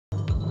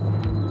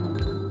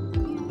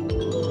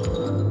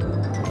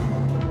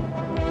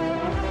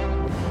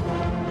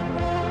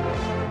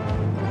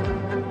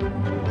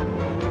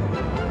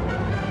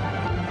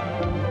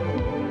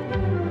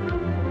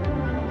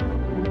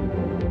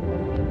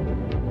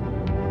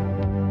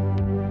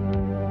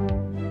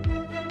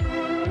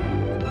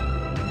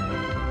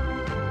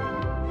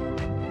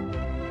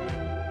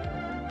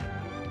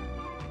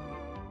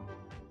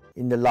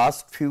the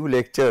last few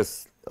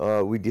lectures,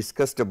 we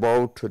discussed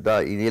about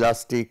the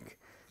inelastic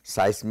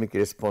seismic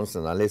response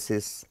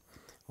analysis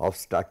of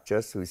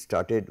structures. We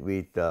started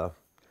with the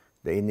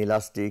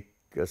inelastic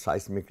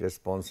seismic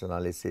response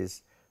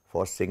analysis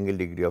for single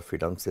degree of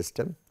freedom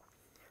system.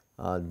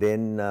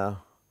 Then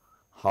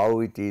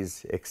how it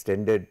is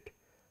extended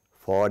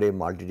for a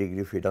multi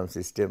degree freedom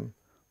system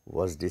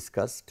was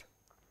discussed.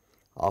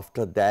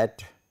 After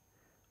that,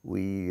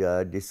 we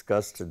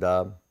discussed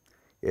the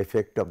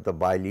effect of the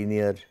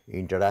bilinear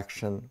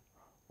interaction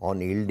on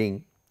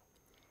yielding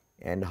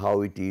and how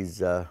it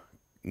is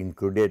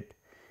included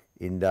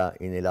in the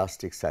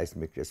inelastic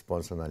seismic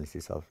response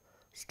analysis of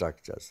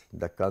structures.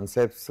 The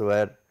concepts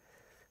were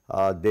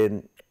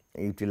then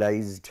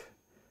utilized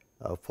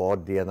for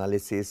the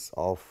analysis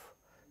of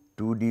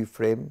 2D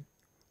frame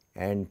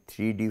and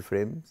 3D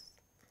frames.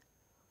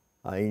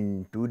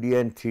 In 2D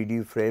and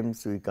 3D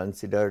frames, we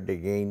considered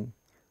again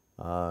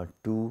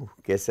two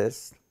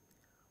cases.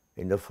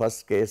 In the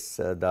first case,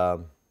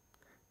 the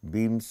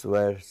beams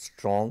were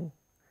strong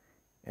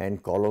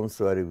and columns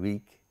were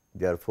weak.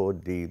 Therefore,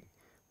 the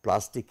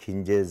plastic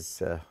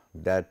hinges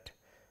that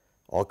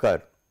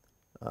occur,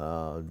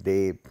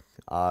 they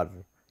are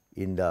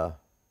in the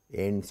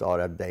ends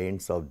or at the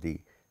ends of the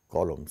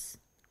columns,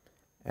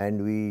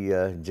 and we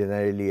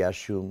generally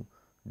assume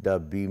the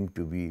beam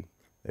to be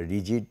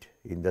rigid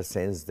in the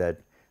sense that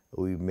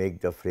we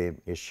make the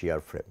frame a shear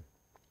frame.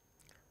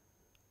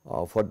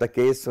 For the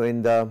case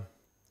when the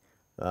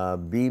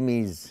beam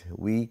is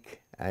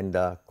weak and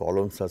the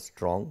columns are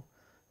strong,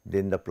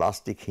 then the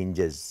plastic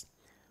hinges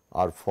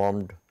are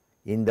formed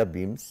in the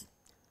beams.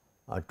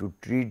 To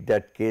treat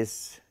that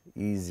case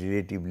is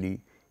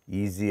relatively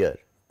easier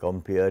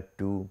compared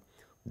to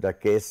the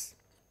case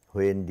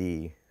when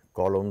the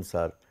columns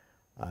are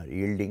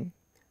yielding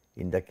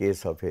in the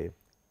case of a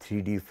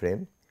 3D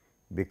frame,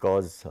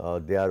 because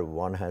there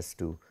one has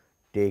to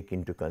take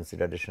into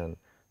consideration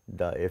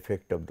the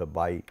effect of the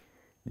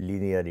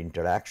bilinear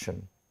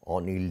interaction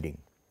on yielding.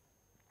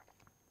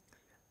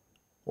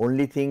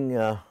 Only thing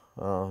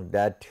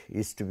that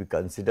is to be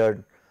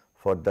considered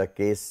for the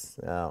case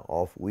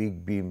of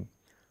weak beam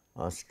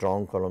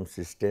strong column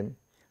system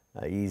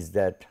is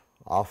that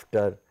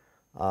after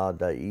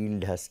the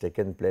yield has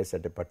taken place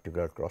at a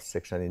particular cross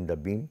section in the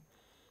beam,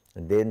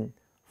 and then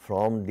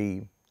from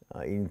the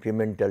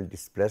incremental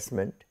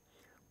displacement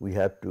we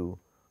have to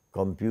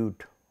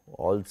compute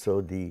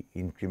also the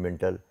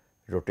incremental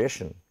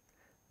rotation.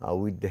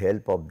 With the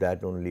help of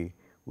that only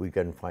we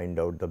can find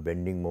out the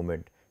bending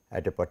moment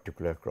at a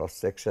particular cross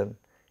section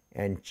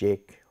and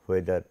check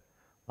whether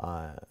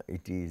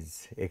it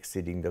is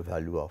exceeding the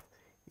value of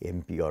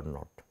MP or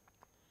not.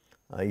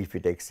 If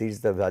it exceeds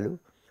the value,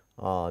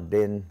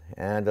 then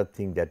another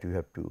thing that you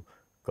have to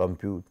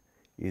compute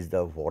is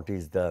the what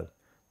is the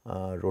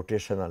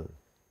rotational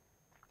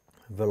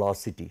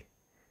velocity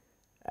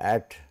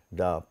at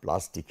the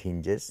plastic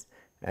hinges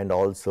and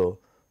also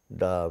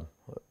the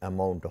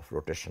amount of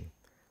rotation.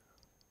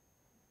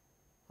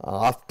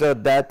 After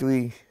that,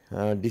 we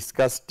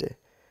discussed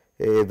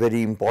a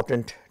very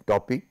important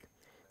topic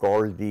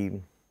called the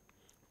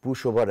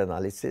pushover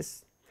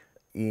analysis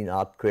in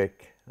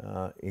earthquake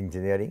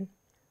engineering.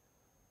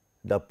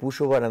 The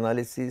pushover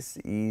analysis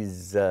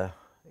is a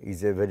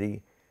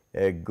very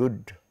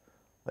good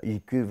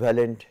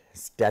equivalent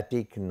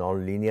static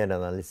nonlinear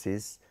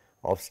analysis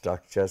of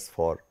structures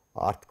for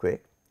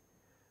earthquake.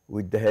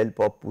 With the help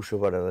of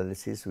pushover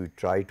analysis, we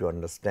try to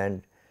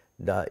understand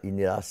the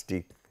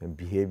inelastic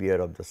behavior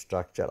of the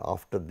structure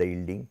after the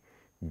yielding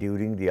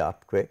during the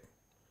earthquake,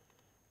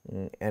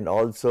 and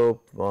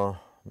also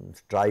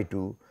try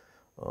to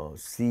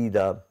see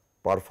the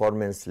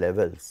performance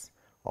levels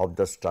of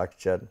the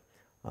structure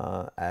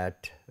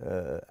at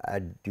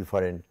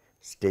different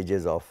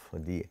stages of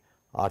the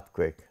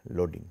earthquake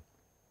loading.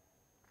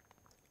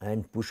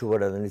 And pushover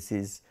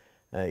analysis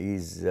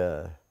is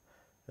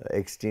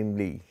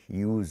extremely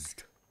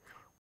used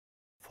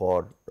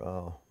for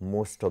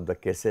most of the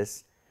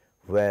cases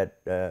where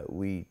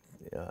we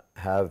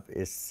have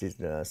a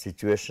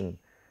situation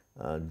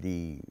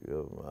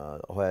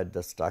where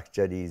the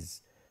structure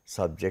is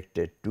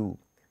subjected to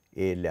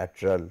a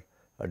lateral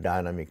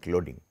dynamic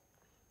loading,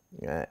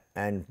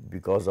 and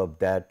because of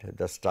that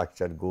the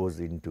structure goes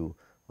into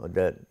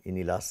the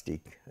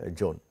inelastic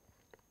zone.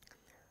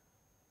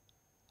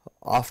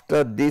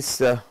 After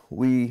this,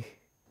 we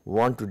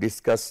want to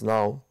discuss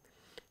now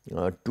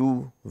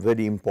two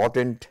very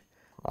important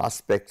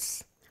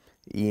aspects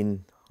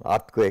in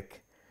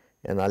earthquake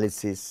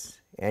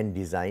analysis and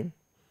design.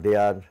 They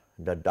are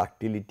the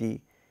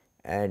ductility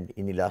and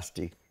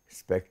inelastic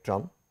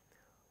spectrum.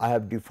 I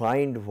have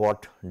defined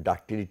what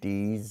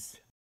ductility is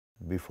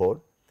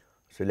before,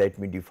 so let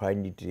me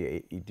define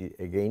it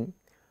again.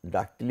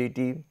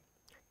 Ductility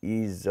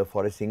is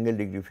for a single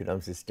degree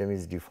freedom system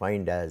is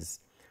defined as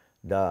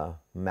the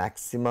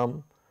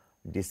maximum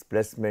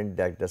displacement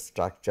that the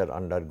structure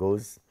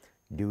undergoes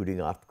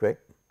during earthquake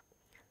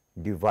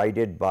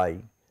divided by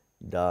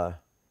the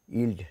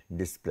yield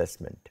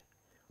displacement.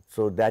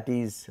 So, that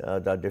is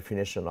the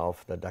definition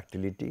of the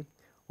ductility,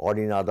 or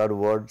in other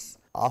words,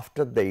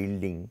 after the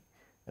yielding,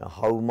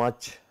 how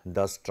much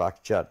the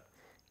structure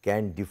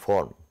can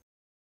deform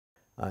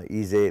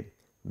is a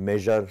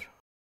measure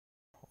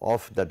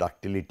of the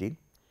ductility.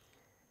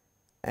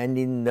 And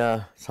in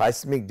the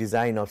seismic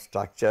design of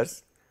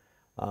structures,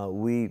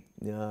 we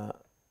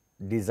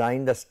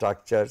design the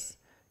structures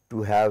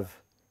to have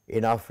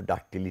enough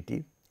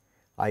ductility.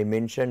 I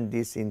mentioned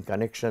this in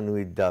connection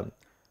with the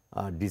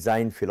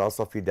design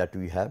philosophy that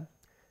we have.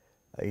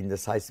 In the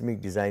seismic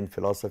design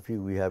philosophy,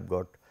 we have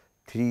got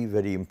three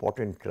very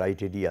important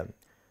criteria,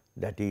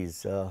 that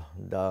is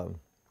the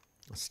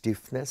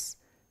stiffness,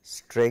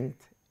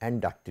 strength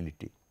and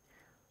ductility.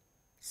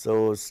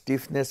 So,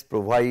 stiffness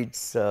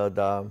provides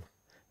the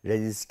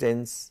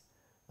resistance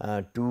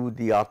to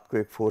the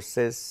earthquake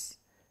forces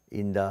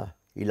in the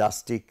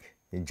elastic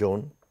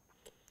zone.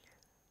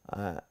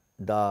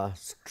 The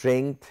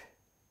strength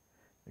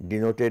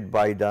denoted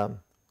by the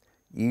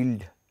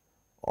yield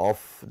of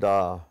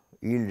the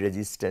yield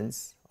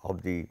resistance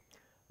of the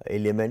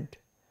element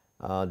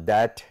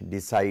that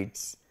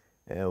decides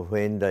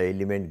when the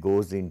element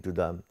goes into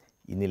the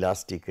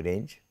inelastic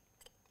range,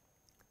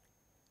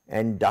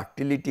 and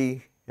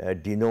ductility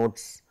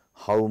denotes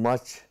how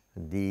much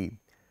the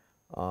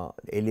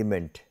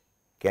element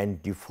can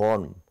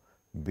deform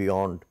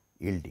beyond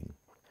yielding.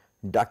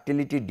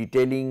 Ductility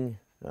detailing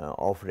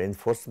of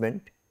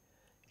reinforcement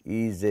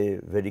is a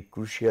very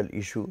crucial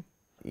issue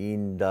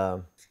in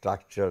the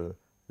structural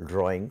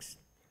drawings.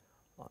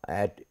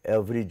 At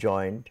every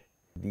joint,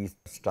 these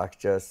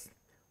structures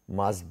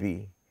must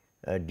be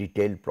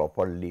detailed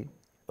properly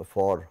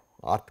for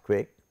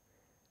earthquake,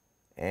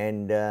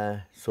 and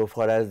so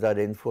far as the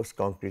reinforced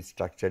concrete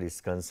structure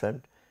is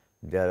concerned,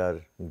 there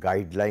are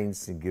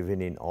guidelines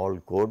given in all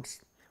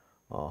codes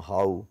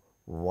how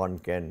one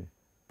can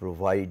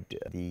provide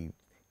the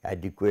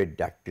adequate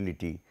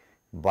ductility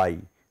by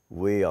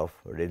way of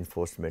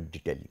reinforcement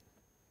detailing.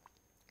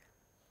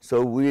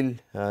 So, we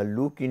will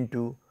look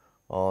into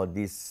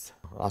this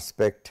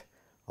aspect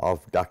of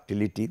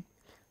ductility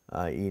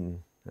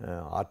in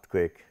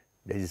earthquake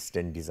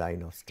resistant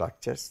design of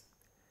structures.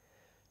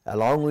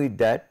 Along with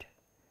that,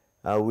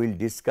 we will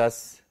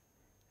discuss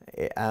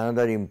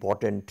another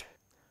important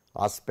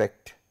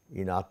aspect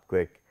in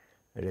earthquake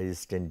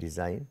resistant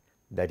design,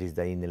 that is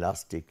the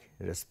inelastic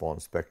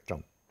response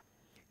spectrum,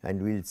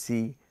 and we will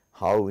see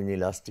how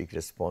inelastic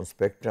response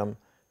spectrum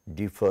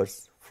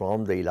differs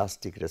from the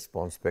elastic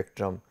response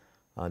spectrum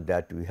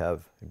that we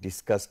have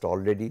discussed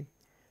already,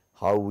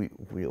 how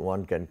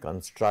one can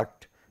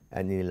construct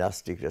an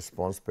inelastic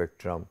response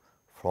spectrum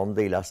from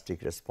the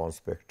elastic response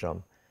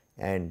spectrum,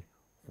 and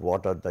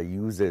what are the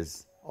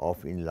uses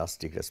of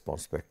inelastic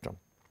response spectrum.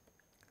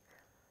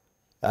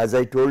 As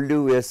I told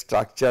you, a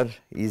structure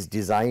is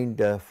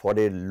designed for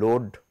a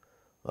load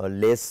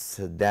less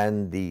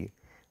than the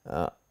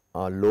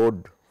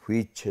load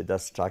which the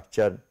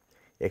structure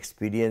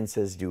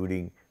experiences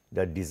during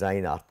the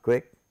design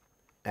earthquake,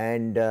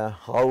 and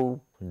how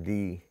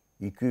the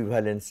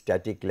equivalent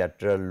static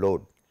lateral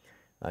load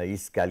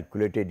is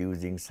calculated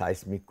using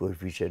seismic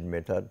coefficient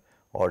method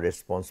or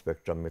response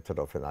spectrum method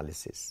of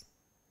analysis.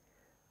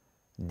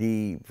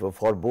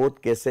 For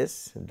both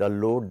cases, the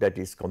load that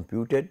is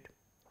computed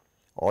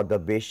or the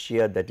base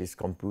shear that is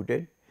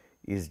computed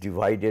is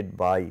divided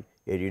by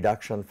a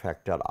reduction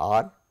factor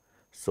R,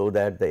 so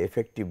that the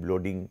effective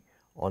loading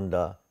on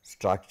the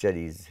structure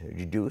is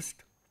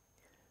reduced.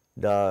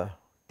 The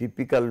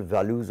typical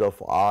values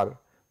of R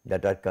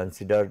that are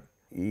considered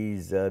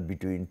is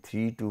between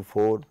 3 to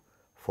 4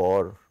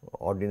 for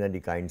ordinary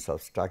kinds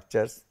of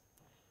structures.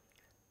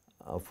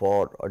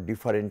 For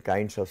different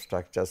kinds of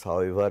structures,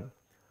 however,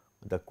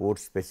 the code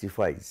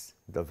specifies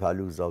the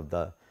values of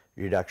the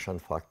reduction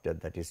factor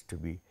that is to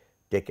be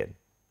taken.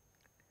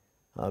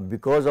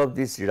 Because of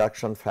this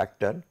reduction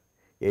factor,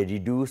 a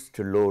reduced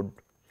load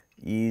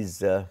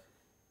is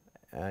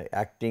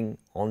acting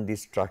on the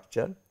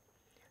structure,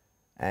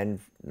 and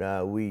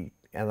we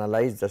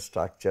analyze the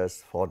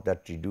structures for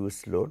that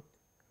reduced load.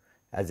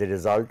 As a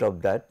result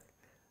of that,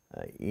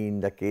 in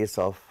the case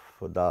of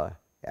the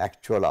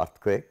actual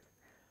earthquake,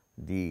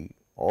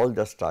 all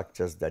the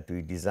structures that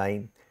we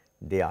design,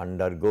 they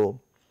undergo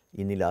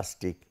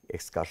inelastic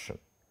excursion,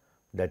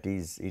 that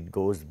is, it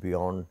goes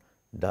beyond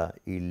the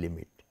yield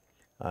limit.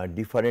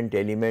 Different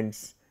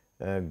elements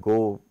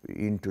go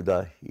into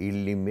the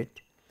yield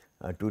limit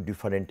to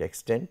different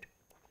extent,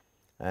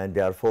 and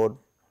therefore,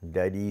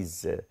 there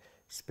is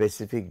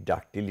specific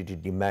ductility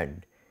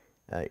demand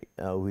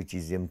which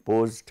is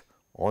imposed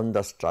on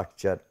the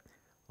structure,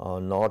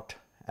 not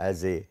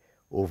as a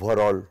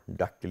overall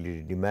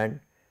ductility demand,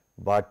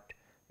 but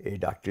a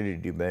ductility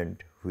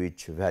demand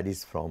which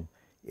varies from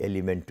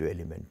element to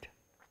element.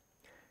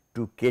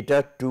 To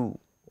cater to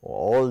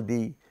all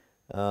the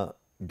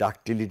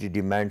ductility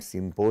demands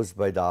imposed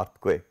by the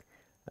earthquake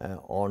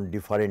on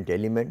different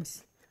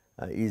elements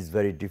is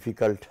very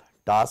difficult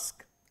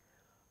task,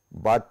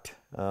 but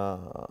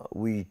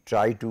we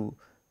try to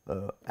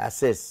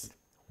assess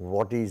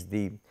what is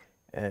the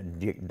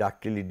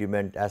ductility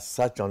demand as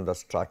such on the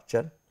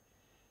structure.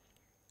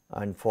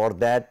 and for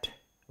that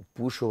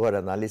pushover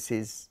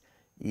analysis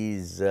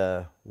is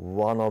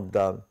one of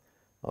the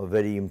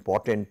very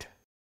important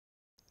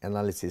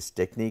analysis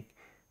technique,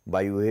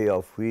 by way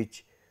of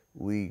which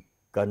we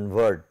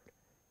convert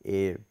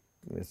a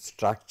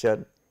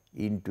structure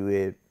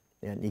into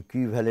an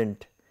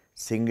equivalent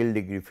single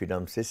degree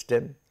freedom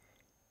system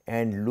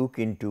and look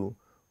into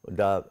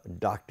the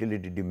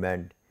ductility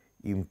demand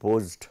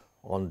imposed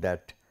on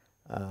that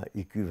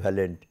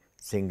equivalent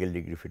single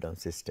degree freedom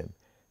system.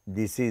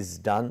 This is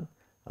done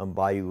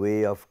by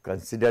way of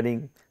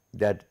considering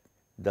that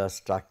the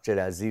structure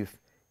as if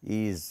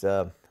is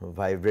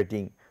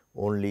vibrating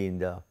only in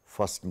the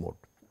first mode.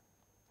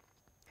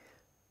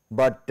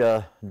 But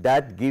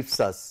that gives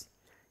us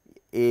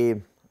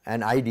an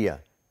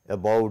idea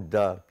about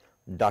the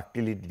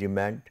ductility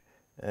demand,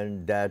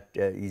 and that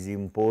is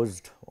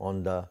imposed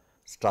on the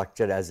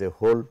structure as a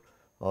whole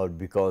or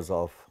because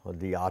of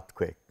the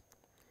earthquake.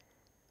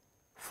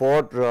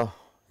 For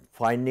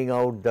finding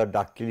out the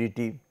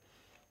ductility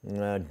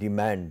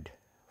demand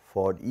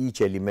for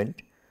each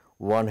element,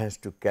 one has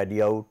to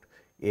carry out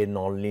a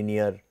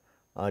nonlinear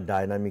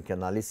dynamic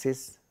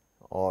analysis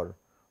or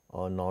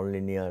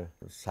nonlinear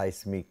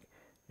seismic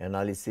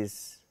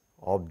analysis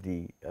of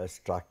the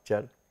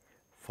structure,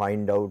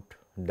 find out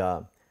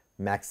the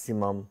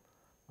maximum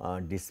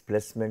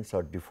displacements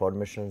or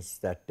deformations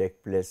that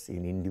take place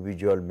in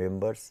individual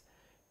members,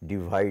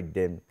 divide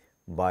them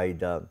by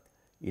the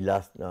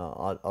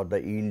or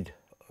the yield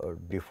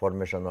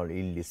deformation or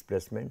yield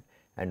displacement,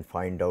 and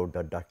find out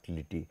the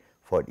ductility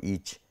for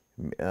each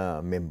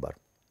member.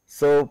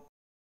 So,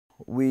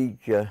 we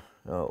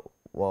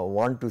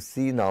want to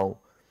see now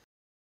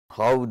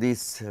how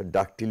this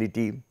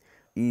ductility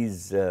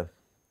is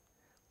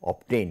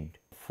obtained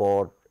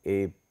for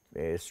a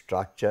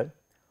structure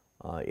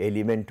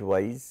element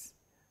wise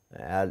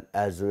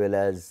as well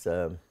as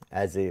a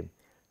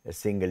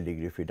single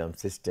degree freedom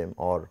system,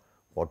 or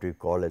what we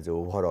call as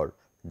overall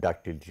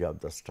ductility of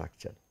the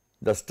structure.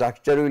 The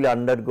structure will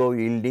undergo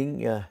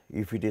yielding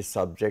if it is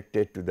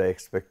subjected to the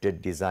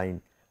expected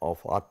design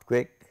of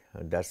earthquake,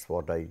 that is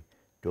what I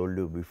told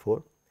you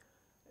before.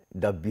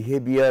 The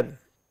behavior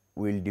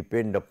will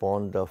depend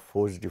upon the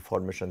force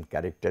deformation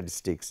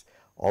characteristics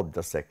of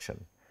the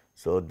section.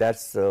 So, that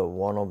is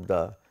one of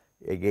the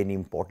again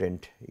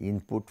important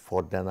input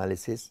for the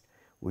analysis.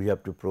 We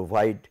have to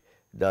provide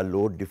the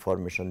load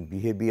deformation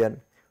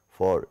behavior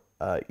for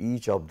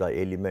each of the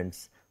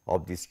elements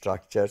of the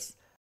structures,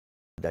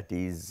 that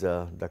is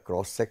the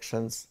cross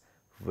sections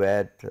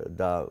where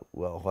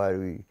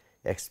we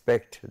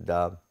expect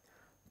the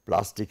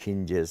plastic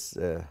hinges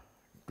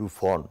to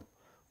form.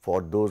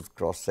 For those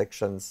cross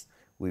sections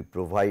we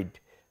provide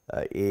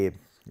a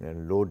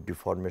load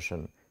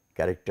deformation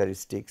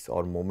characteristics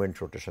or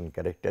moment rotation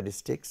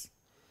characteristics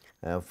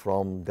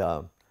from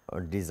the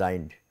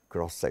designed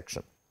cross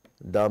section.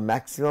 The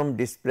maximum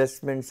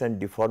displacements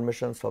and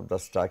deformations of the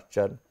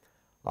structure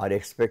are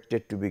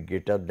expected to be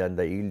greater than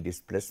the yield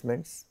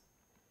displacements,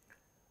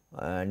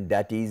 and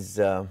that is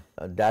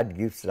that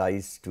gives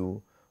rise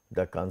to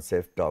the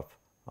concept of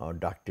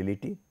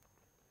ductility.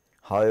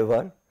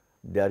 However,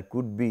 there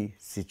could be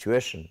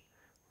situation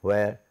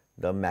where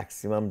the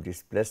maximum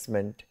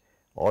displacement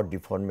or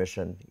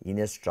deformation in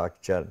a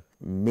structure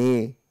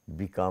may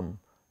become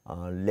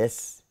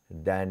less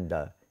than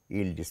the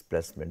yield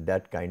displacement.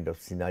 That kind of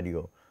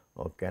scenario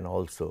can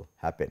also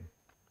happen.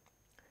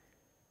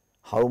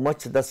 How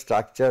much the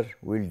structure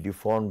will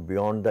deform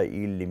beyond the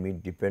yield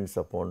limit depends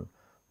upon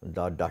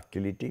the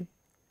ductility.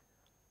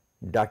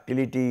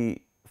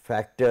 Ductility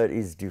factor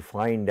is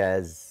defined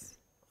as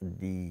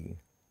the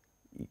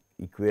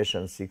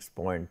equation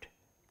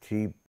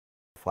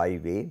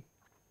 6.35a,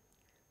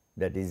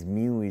 that is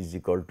mu is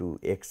equal to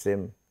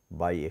xm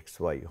by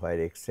xy, where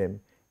xm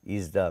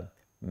is the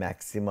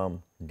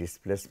maximum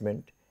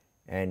displacement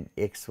and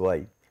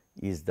xy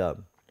is the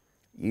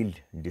yield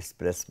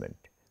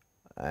displacement,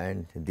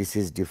 and this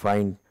is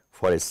defined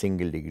for a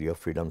single degree of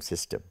freedom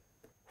system.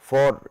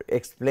 For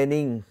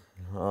explaining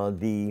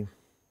the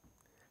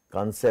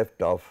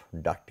concept of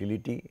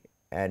ductility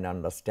and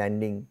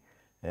understanding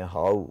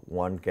how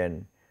one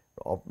can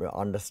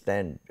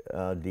understand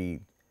the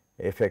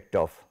effect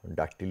of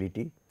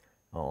ductility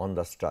on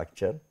the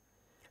structure,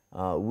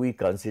 we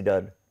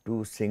consider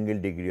two single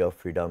degree of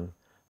freedom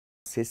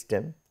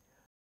system.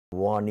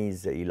 One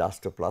is a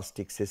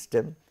elastoplastic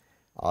system,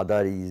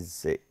 other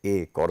is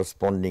a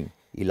corresponding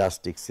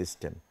elastic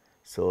system.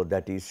 So,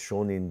 that is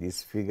shown in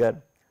this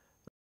figure.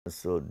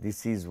 So,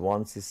 this is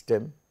one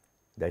system,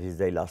 that is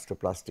the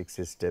elastoplastic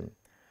system.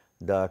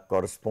 The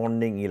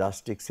corresponding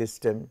elastic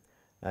system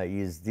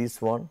is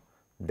this one.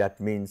 That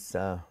means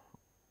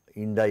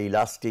in the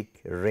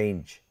elastic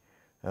range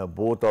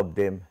both of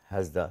them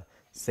has the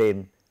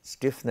same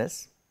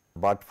stiffness,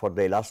 but for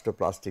the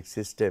elastoplastic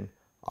system,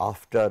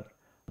 after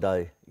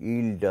the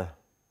yield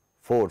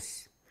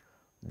force,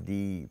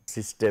 the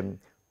system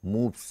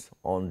moves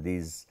on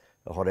this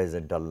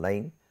horizontal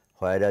line,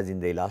 whereas in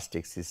the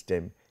elastic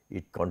system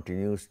it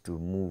continues to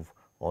move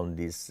on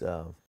this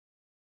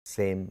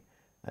same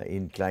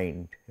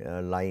inclined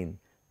line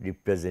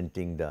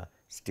representing the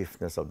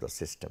stiffness of the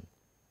system.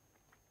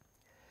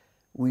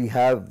 We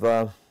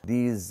have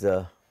these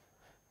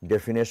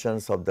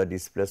definitions of the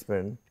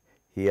displacement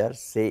here.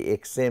 Say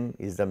xm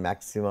is the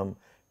maximum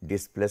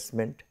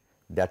displacement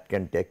that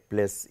can take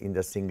place in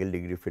the single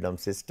degree freedom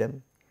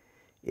system.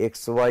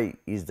 xy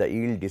is the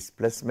yield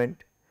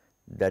displacement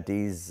that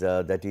is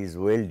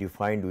well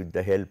defined with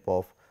the help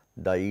of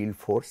the yield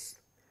force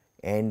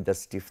and the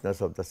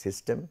stiffness of the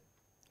system,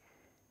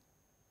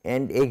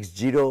 and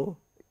x0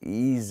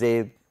 is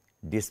a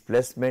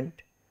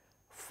displacement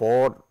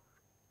for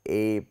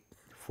a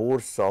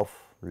force of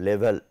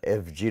level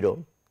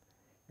F0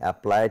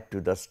 applied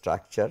to the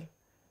structure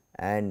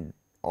and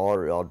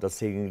or the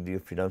single degree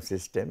freedom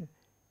system,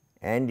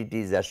 and it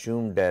is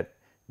assumed that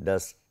the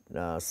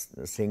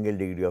single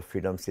degree of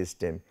freedom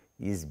system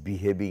is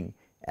behaving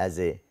as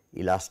a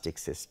elastic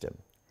system.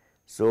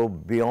 So,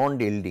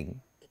 beyond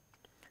yielding,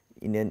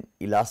 in an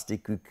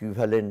elastic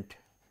equivalent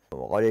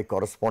or a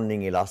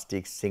corresponding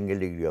elastic single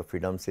degree of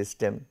freedom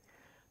system,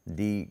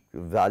 the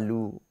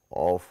value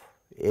of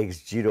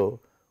x0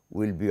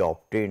 will be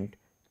obtained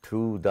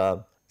through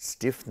the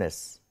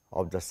stiffness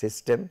of the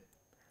system,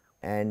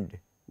 and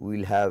we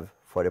will have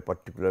for a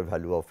particular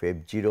value of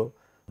f0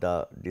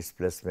 the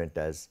displacement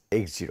as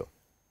x0.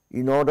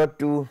 In order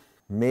to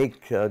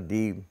make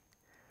the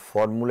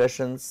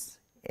formulations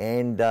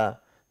and the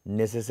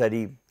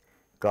necessary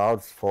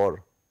curves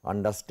for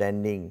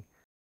understanding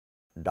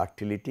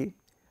ductility,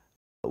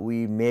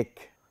 we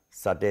make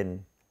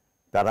certain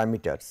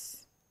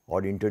parameters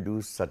or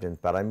introduce certain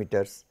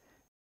parameters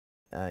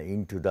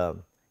into the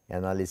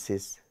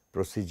analysis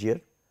procedure.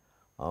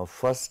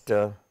 First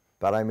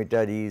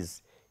parameter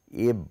is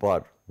F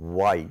bar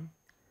y.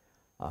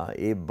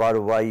 F bar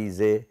y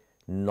is a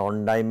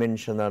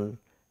non-dimensional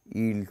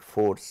yield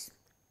force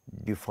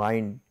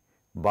defined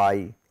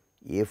by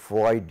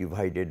Fy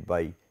divided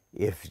by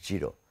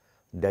F0.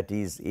 That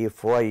is,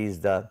 Fy is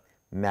the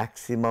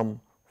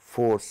maximum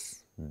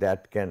force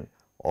that can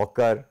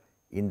occur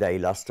in the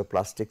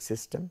elastoplastic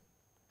system,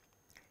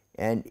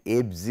 and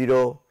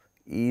F0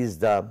 is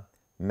the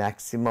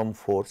maximum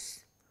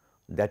force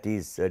that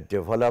is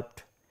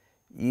developed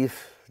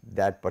if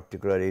that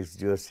particular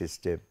x0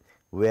 system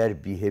were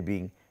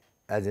behaving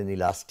as an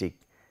elastic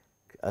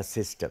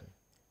system,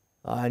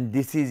 and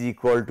this is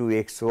equal to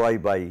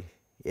xy by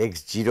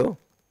x0,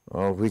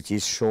 which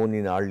is shown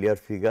in earlier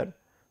figure.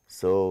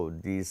 So,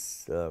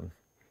 this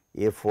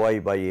Fy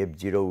by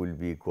F0 will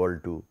be equal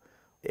to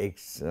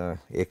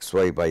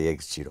xy by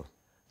x0.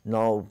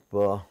 Now,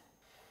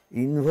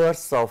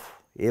 inverse of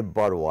F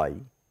bar y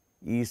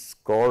is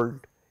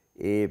called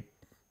a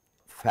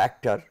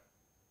factor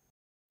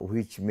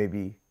which may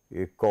be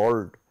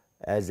called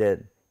as a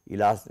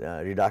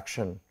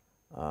reduction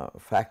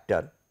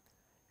factor,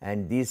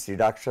 and this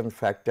reduction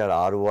factor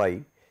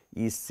Ry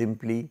is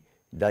simply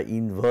the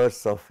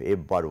inverse of F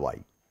bar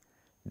y.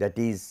 That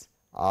is,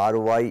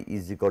 Ry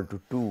is equal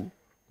to 2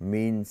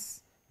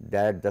 means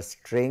that the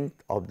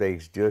strength of the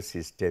x0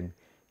 system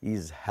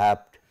is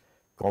halved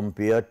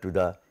compared to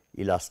the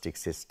elastic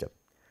system.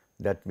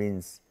 That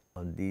means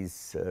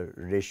this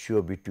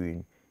ratio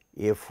between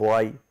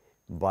Fy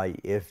by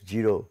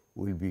F0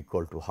 will be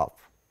equal to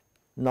half.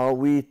 Now,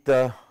 with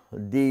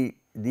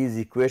these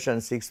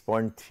equations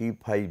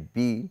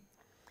 6.35b,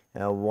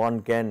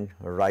 one can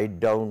write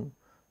down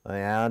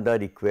another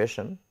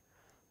equation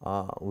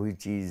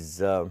which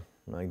is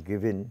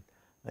given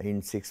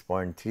in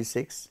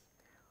 6.36,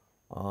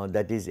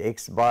 that is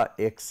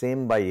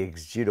xm by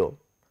x0,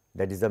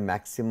 that is the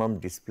maximum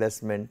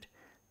displacement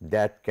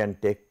that can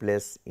take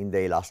place in the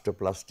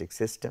elastoplastic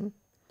system,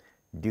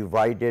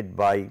 divided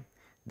by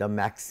the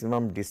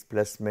maximum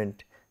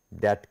displacement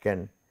that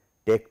can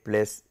take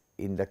place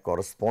in the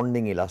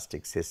corresponding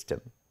elastic system,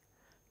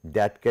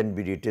 that can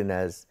be written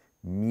as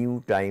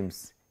mu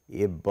times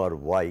F bar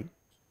y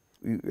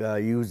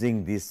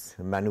using this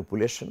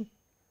manipulation,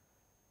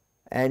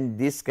 and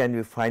this can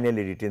be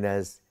finally written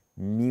as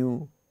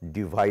mu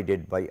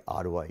divided by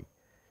Ry.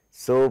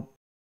 So,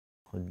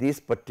 this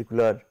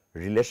particular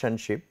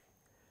relationship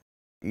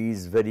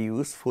is very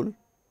useful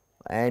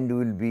and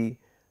will be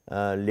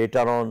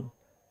later on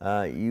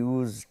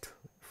used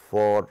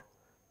for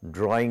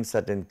drawing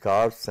certain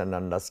curves and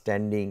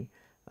understanding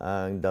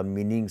the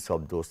meanings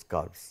of those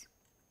curves.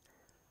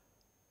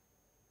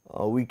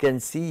 We can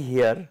see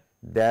here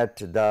that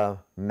the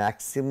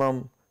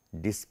maximum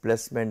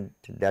displacement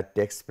that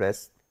takes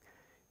place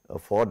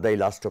for the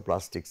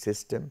elastoplastic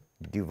system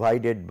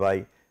divided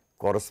by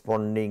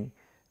corresponding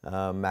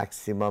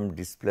maximum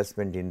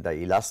displacement in the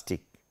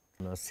elastic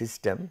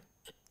system,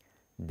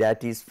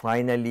 that is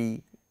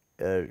finally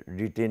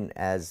written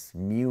as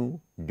mu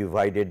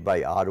divided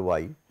by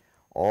Ry,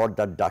 or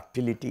the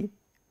ductility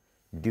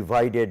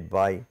divided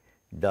by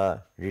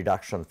the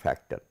reduction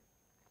factor.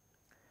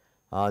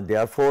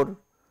 Therefore,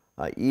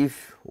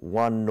 if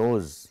one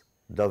knows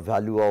the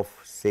value of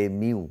say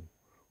mu,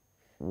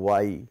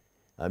 y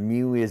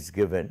mu is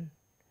given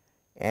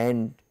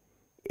and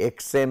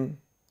xm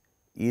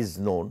is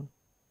known,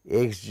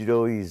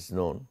 x0 is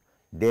known,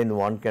 then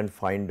one can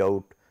find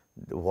out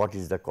what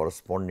is the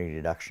corresponding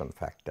reduction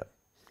factor.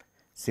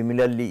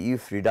 Similarly,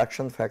 if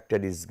reduction factor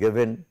is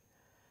given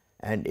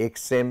and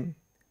xm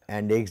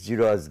and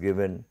x0 is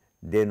given,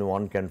 then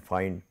one can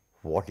find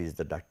what is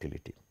the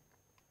ductility.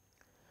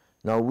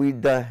 Now,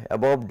 with the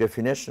above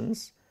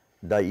definitions,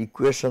 the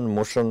equation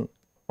motion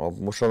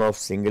of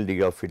single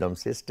degree of freedom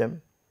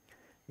system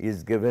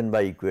is given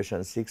by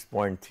equation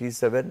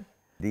 6.37.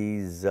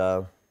 These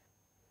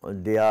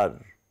they are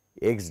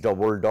x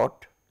double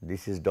dot,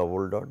 this is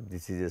double dot,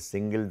 this is a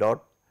single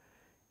dot,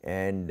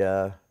 and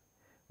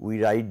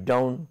we write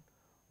down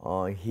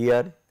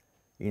here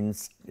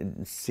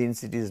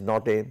since it is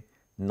not a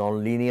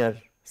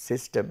nonlinear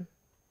system,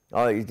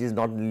 it is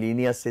not a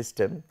linear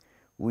system,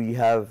 we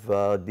have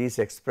this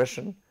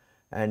expression,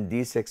 and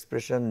this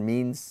expression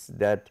means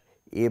that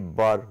f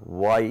bar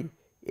y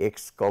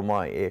x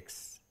comma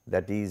x,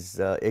 that is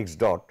x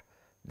dot,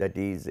 that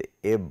is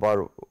f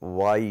bar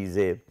y is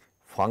a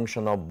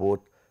function of both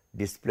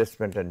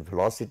displacement and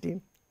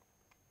velocity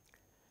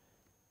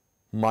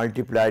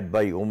multiplied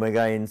by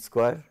omega n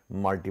square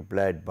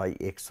multiplied by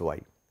x y,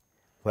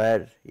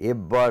 where f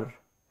bar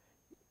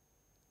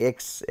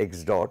x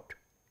x dot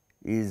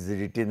is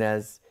written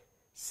as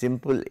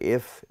simple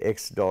f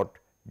x dot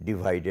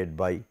divided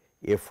by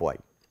f y.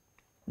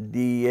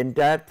 The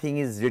entire thing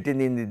is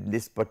written in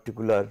this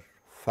particular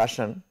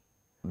fashion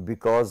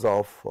because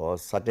of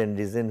certain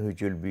reason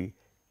which will be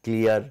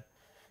clear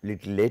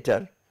little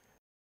later,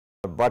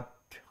 but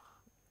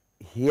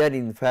here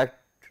in fact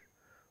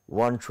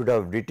one should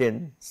have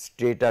written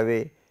straight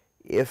away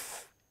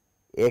f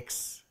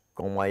x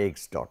comma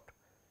x dot,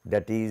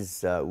 that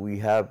is we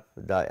have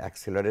the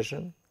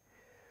acceleration,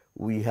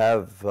 we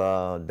have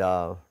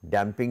the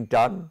damping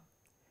term,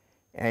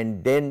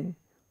 and then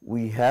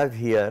we have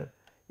here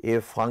a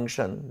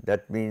function,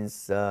 that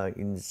means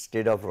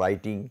instead of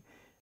writing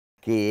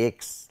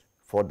kx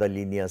for the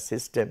linear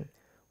system,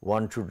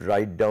 one should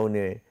write down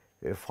a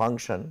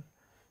function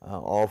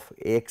of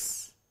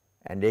x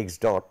and x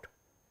dot,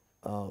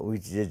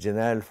 which is a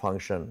general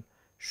function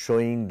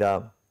showing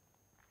the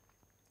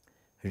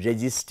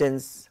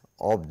resistance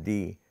of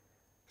the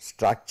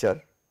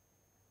structure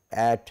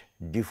at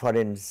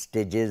different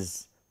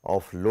stages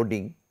of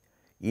loading,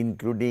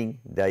 including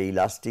the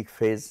elastic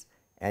phase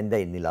and the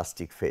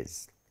inelastic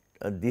phase.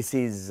 This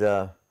is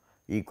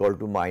equal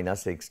to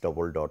minus x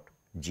double dot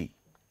g.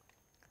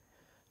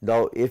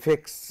 Now, f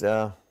x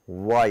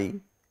y,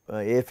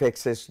 f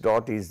x s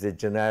dot is the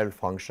general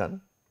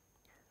function.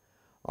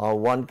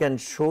 One can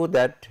show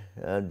that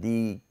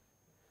the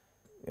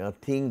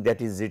thing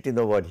that is written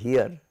over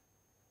here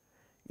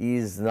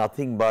is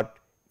nothing but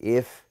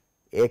f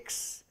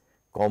x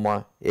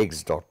comma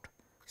x dot.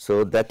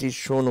 So, that is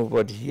shown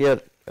over here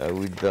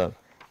with the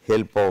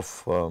help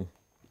of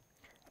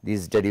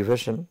this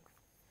derivation.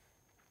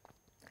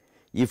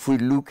 If we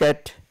look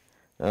at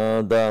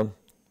the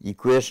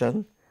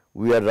equation,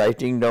 we are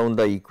writing down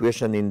the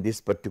equation in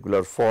this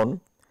particular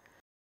form,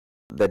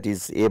 that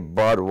is f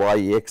bar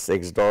y x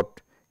x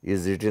dot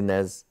is written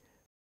as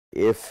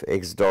f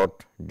x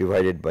dot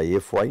divided by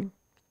f y.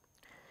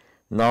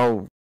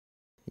 Now,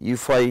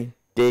 if I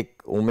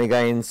take omega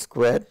n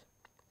square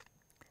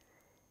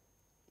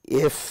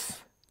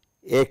f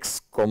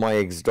x comma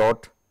x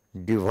dot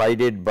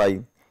divided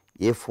by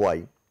f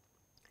y,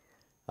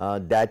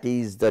 that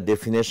is the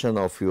definition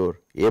of your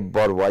f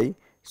bar y.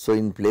 So,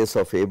 in place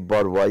of f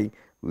bar y,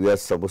 we are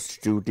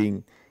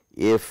substituting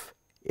f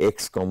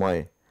x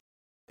comma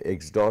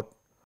x dot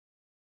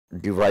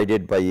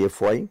divided by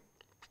f y,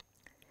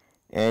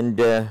 and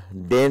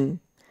then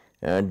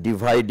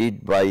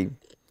divided by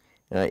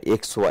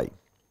x y.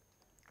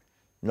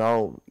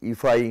 Now,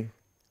 if I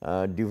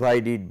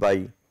divide it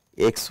by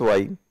x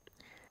y,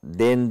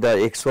 then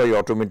the x y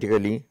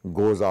automatically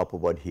goes up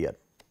over here.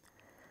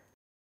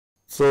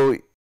 So,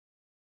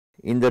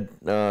 in the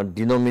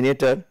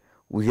denominator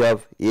we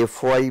have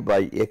f y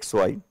by x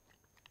y.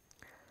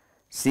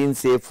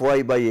 Since f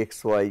y by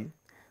x y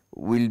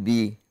will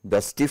be the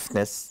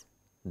stiffness,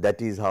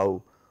 that is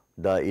how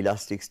the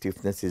elastic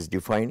stiffness is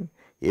defined.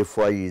 F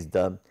y is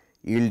the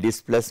yield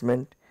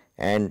displacement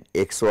and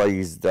x y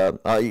is the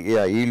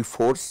yield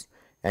force,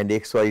 and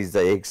x y is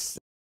the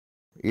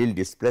yield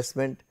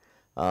displacement.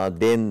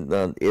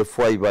 Then f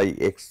y by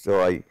x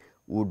y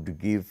would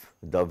give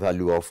the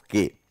value of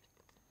k.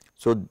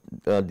 So,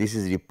 this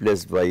is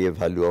replaced by a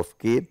value of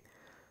k.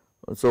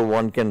 So,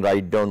 one can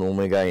write down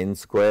omega n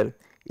square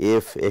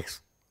f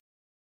x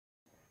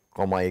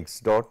comma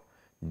x dot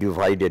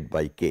divided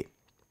by k.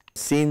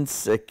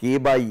 Since k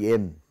by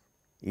m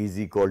is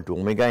equal to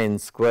omega n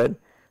square,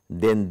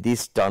 then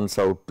this turns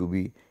out to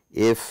be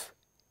f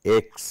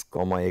x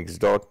comma x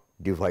dot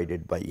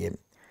divided by m.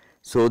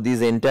 So,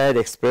 this entire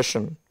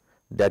expression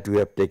that we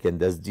have taken,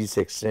 thus this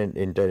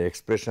entire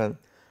expression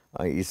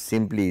is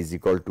simply is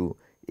equal to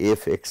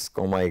f x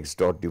comma x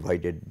dot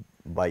divided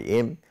by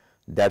m.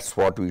 That is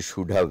what we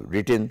should have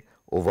written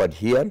over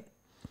here,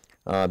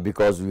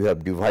 because we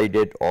have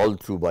divided all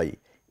through by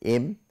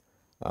m,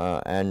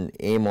 and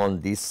m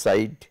on this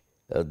side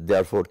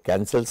therefore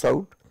cancels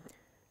out,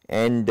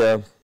 and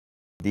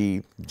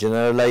the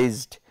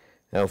generalized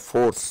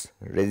force,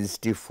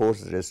 resistive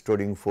force,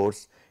 restoring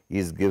force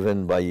is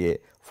given by a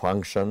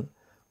function,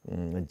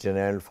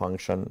 general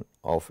function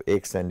of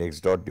x and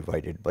x dot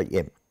divided by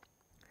m.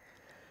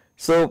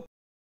 So,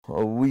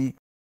 we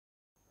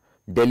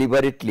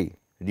deliberately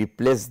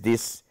replace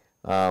this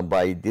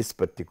by this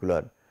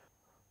particular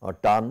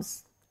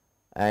terms,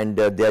 and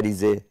there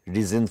is a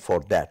reason for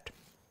that.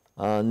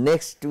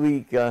 Next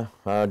we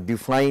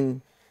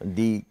define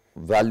the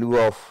value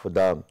of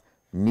the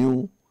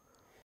mu,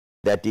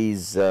 that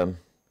is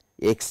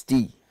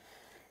xt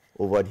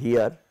over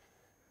here.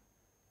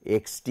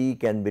 Xt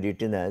can be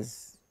written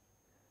as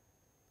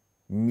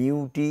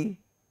mu t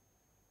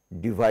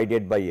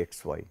divided by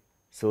xy.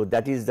 So,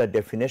 that is the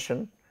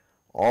definition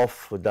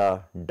of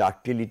the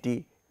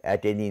ductility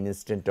at any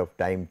instant of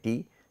time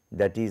t,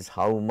 that is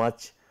how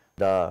much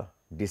the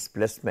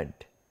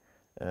displacement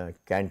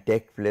can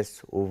take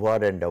place over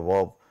and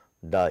above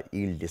the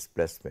yield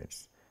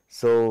displacements.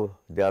 So,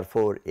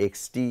 therefore,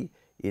 x t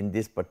in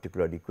this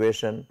particular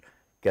equation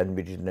can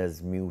be written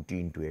as mu t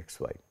into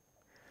xy.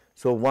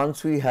 So,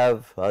 once we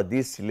have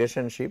this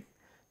relationship,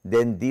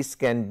 then this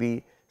can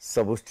be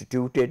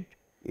substituted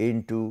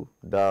into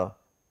the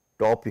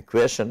top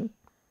equation,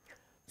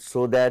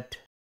 so that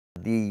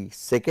the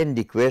second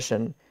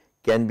equation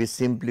can be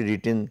simply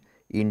written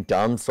in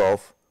terms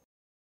of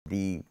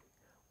the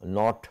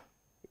not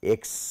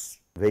x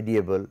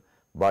variable,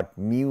 but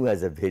mu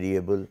as a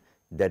variable,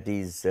 that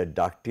is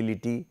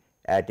ductility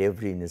at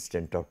every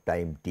instant of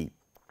time t.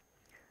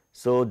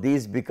 So,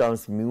 this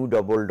becomes mu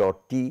double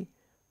dot t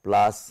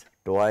plus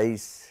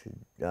twice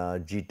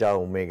zeta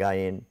omega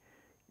n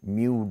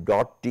mu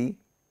dot t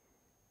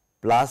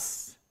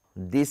plus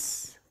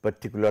this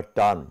particular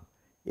term,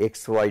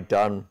 xy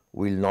term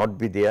will not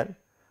be there,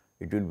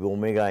 it will be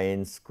omega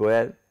n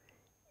square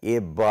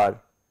f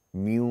bar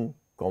mu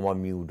comma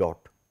mu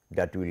dot,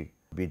 that will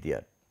be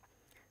there,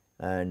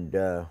 and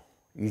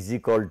is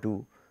equal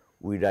to,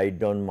 we write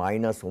down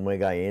minus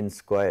omega n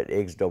square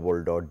x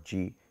double dot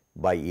g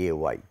by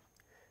ay.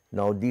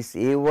 Now, this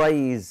ay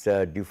is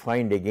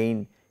defined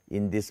again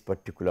in this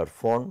particular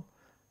form.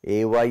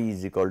 Ay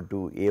is equal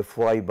to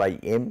fy by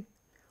m,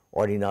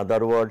 or in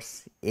other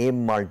words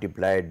m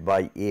multiplied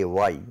by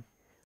ay,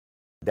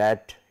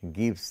 that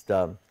gives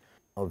the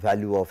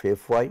value of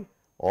fy,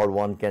 or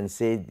one can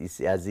say this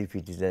as if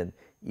it is an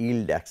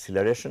yield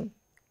acceleration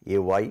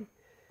ay.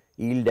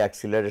 Yield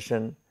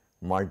acceleration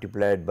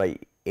multiplied by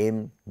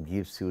m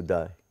gives you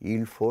the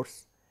yield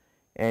force,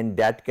 and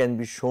that can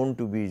be shown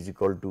to be is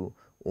equal to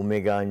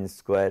omega n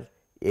square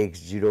x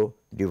 0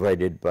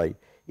 divided by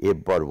f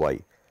bar y.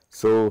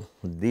 So,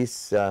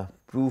 this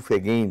proof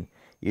again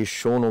is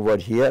shown over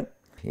here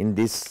in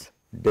this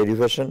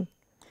derivation,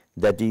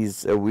 that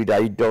is we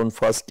write down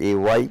first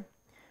ay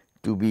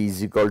to be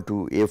is equal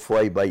to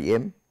fy by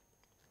m,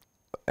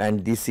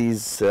 and this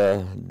is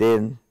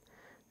then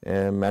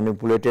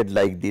manipulated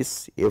like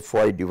this,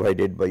 fy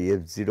divided by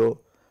f 0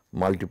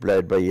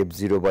 multiplied by f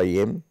 0 by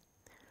m.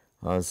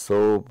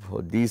 So,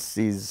 this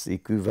is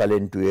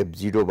equivalent to f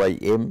 0 by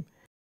m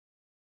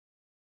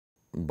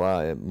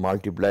by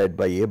multiplied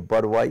by f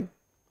bar y.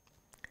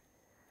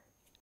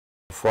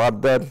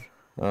 Further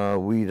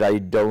we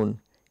write down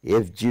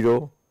f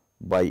 0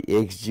 by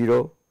x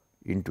 0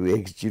 into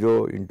x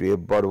 0 into f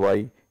bar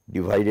y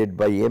divided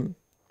by m.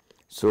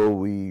 So,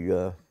 we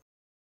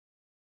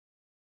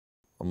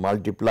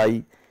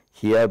multiply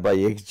here by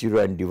x 0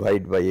 and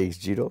divide by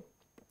x 0.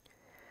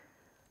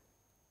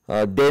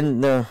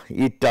 Then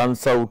it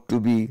turns out to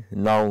be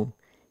now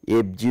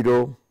f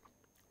 0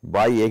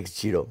 by x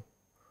 0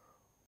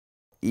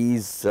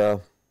 is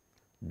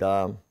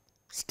the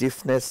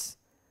stiffness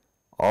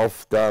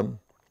of the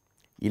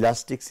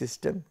elastic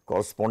system,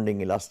 corresponding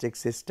elastic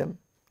system.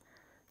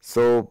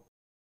 So,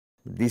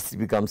 this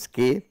becomes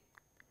k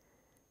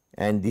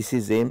and this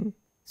is m.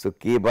 So,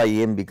 k by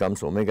m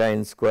becomes omega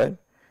n square.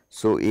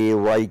 So,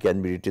 ay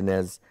can be written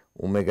as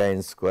omega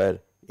n square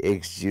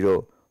x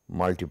 0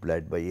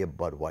 multiplied by f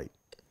bar y.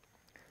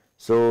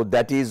 So,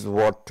 that is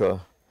what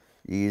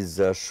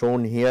is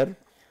shown here,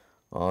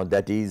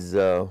 that is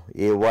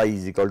ay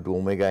is equal to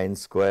omega n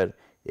square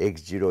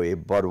x 0 f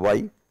bar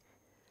y.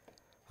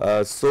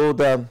 So,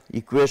 the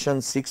equation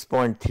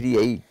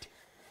 6.38,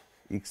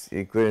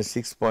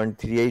 equation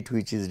 6.38,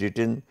 which is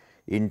written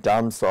in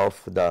terms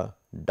of the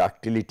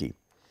ductility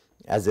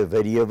as a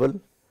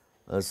variable.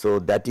 So,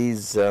 that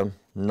is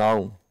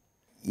now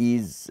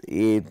is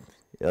a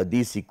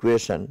this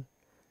equation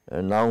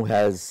now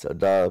has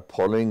the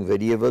following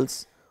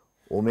variables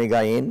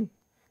omega n,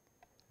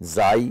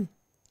 xi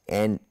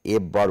and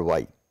f bar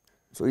y.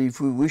 So, if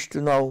we wish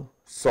to now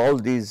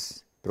solve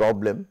this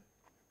problem,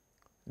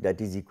 that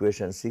is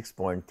equation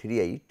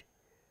 6.38,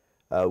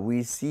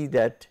 we see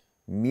that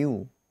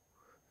mu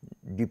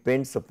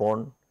depends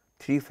upon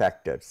three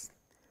factors,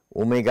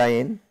 omega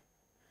n,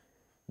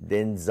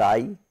 then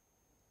xi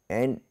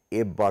and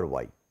f bar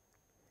y,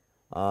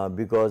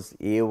 because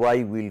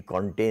ay will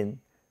contain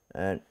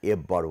an f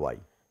bar y.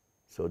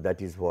 So,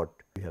 that is what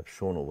we have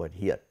shown over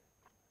here.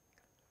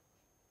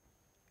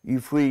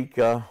 If we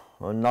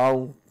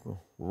now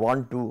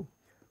want to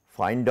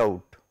find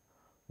out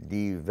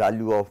the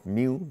value of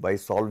mu by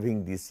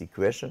solving this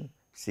equation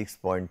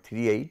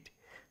 6.38,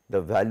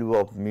 the value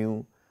of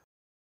mu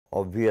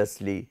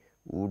obviously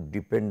would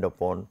depend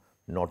upon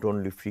not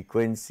only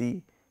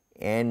frequency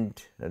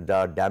and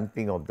the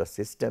damping of the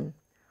system,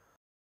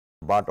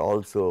 but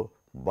also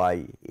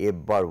by f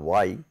bar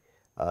y,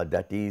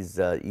 that is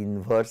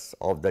inverse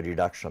of the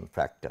reduction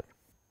factor.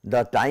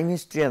 The time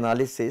history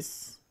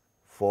analysis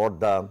for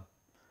the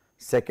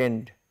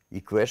second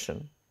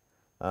equation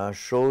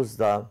shows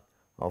the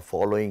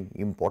following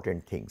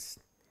important things.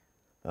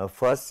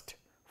 First,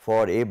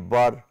 for f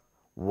bar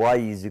y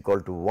is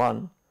equal to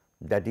 1,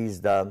 that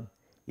is the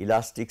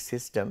elastic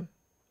system,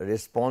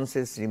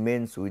 responses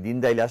remains within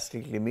the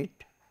elastic limit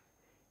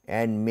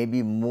and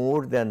maybe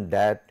more than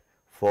that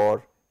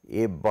for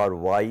f bar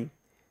y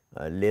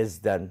less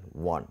than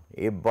 1.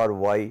 F bar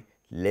y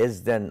less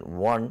than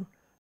 1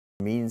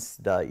 means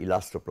the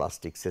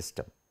elastoplastic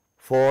system.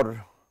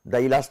 For the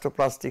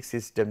elastoplastic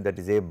system, that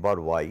is f bar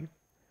y,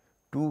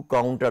 two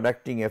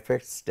counteracting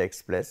effects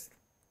takes place.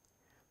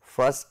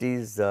 First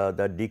is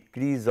the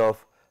decrease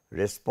of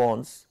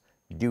response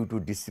due to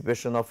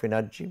dissipation of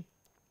energy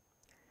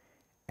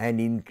and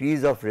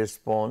increase of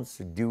response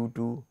due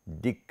to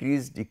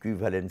decreased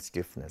equivalent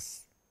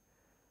stiffness.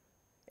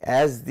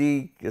 As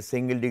the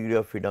single degree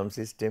of freedom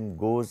system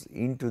goes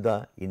into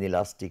the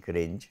inelastic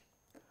range,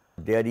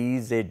 there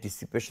is a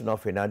dissipation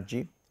of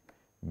energy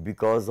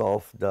because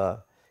of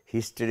the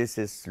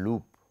hysteresis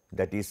loop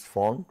that is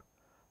formed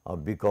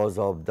because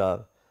of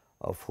the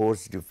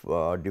force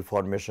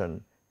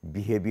deformation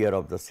behavior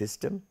of the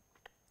system.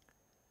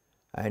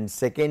 And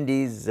second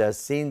is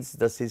since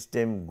the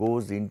system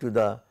goes into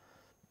the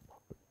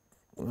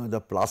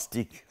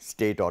plastic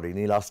state or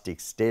inelastic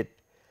state,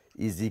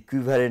 is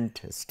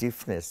equivalent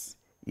stiffness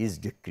is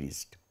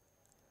decreased.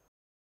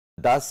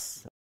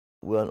 Thus,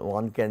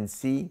 one can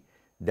see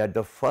that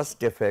the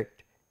first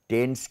effect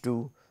tends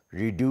to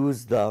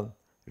reduce the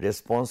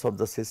response of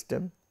the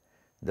system,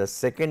 the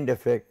second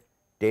effect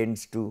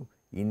tends to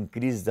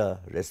increase the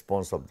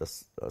response of the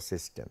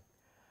system.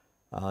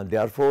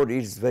 Therefore, it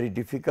is very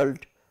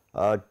difficult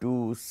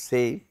to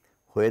say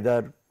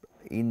whether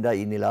in the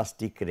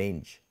inelastic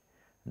range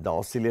the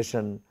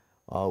oscillation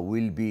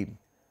will be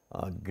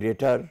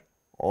greater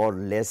or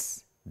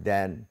less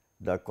than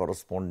the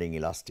corresponding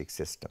elastic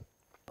system.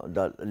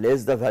 The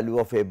less the value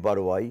of f bar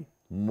y,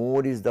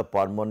 more is the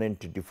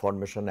permanent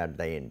deformation at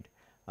the end.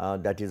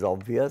 That is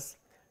obvious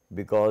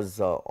because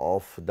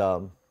of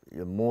the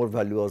more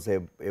value of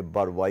f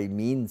bar y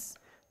means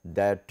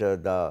that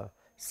the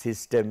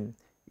system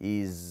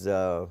is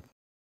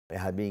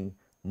having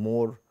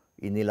more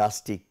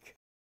inelastic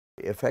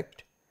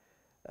effect.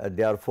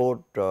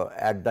 Therefore,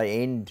 at the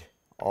end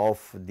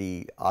of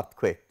the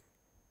earthquake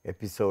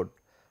episode,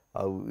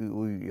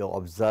 we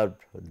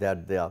observed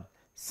that the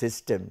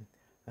system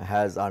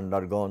has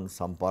undergone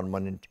some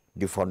permanent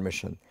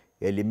deformation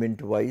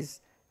element wise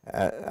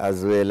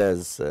as well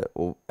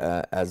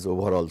as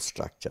overall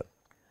structure.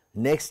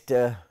 Next,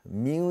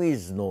 mu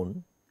is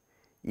known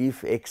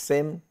if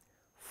xm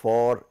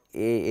for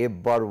a f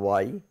bar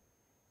y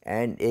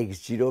and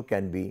x0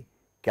 can be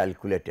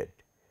calculated.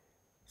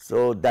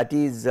 So, that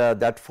is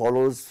that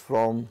follows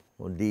from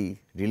the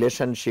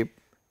relationship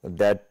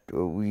that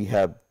we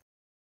have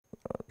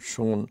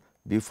shown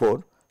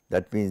before.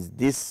 That means,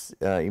 this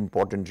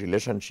important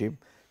relationship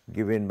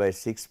given by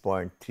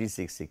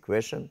 6.36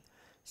 equation.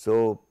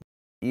 So,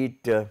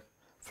 it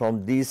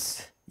from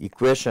this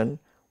equation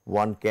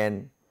one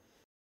can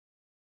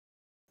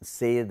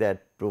say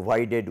that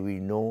provided we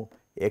know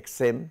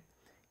xm,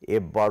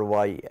 f bar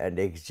y and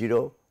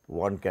x0,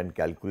 one can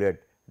calculate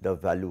the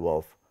value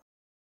of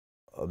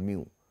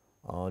mu.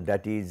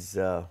 That is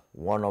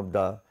one of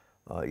the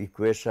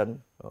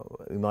equation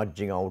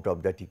emerging out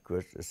of that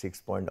equation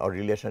 6 or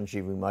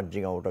relationship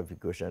emerging out of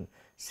equation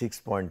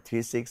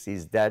 6.36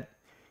 is that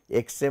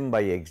xm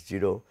by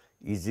x0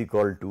 is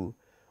equal to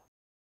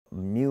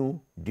mu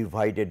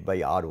divided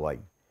by ry,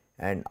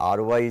 and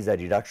ry is a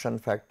reduction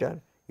factor,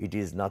 it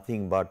is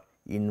nothing but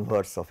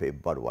inverse of f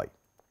bar y.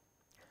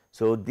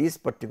 So, this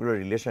particular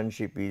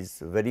relationship is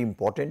very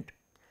important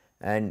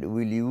and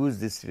we will use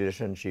this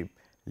relationship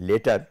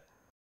later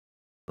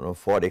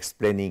for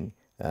explaining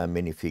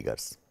many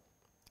figures.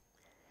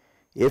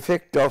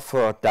 Effect of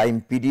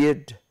time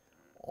period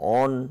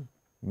on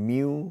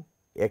mu,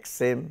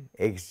 xm,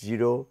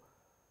 x0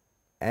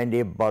 and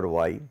f bar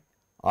y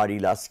are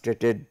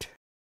illustrated.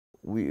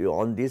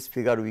 On this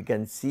figure we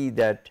can see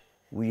that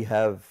we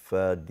have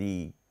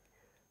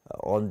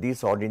on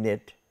this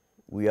ordinate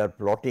we are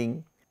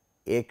plotting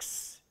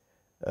x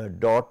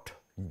dot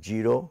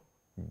 0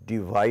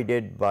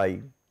 divided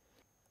by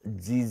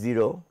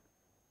g0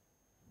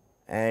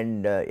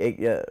 and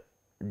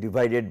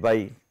divided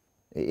by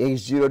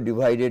x0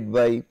 divided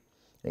by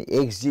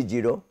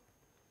xg0,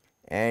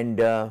 and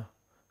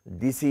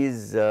this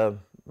is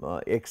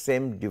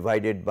xm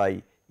divided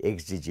by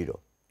xg0.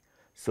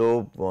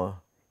 So,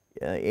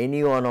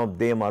 any one of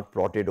them are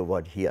plotted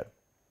over here.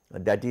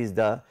 That is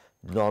the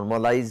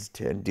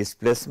normalized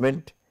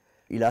displacement,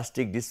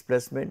 elastic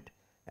displacement,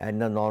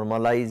 and the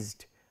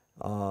normalized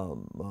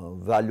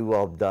value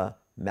of the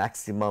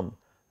maximum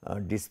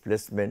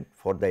displacement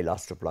for the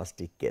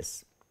elastoplastic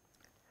case.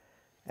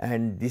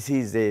 And this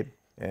is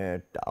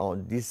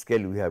on this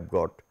scale we have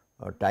got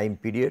a time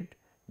period.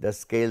 The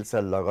scales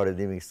are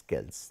logarithmic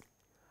scales.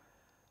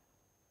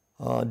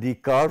 The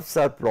curves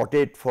are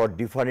plotted for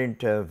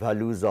different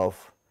values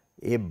of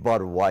f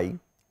bar y,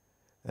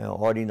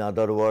 or in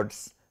other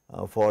words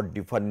for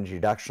different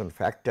reduction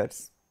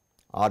factors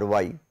r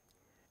y.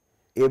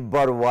 F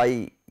bar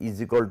y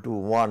is equal to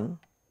 1,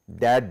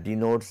 that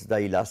denotes the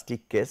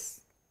elastic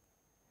case,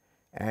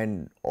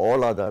 and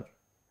all other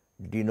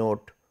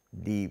denote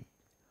the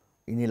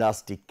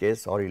inelastic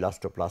case or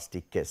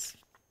elastoplastic case.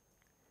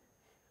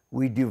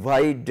 We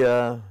divide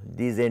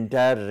this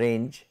entire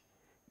range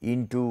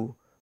into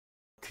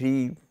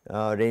 3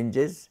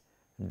 ranges,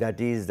 that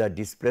is the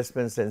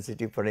displacement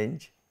sensitive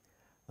range,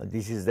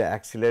 this is the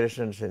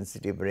acceleration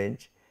sensitive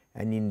range,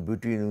 and in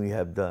between we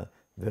have the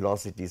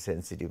velocity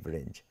sensitive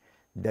range.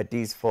 That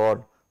is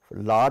for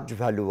large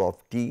value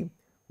of t,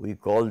 we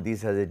call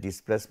this as a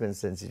displacement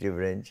sensitive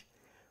range.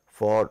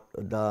 For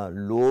the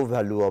low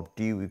value of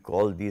t, we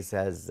call this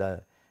as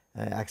the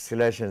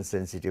acceleration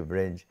sensitive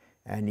range,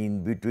 and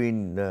in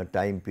between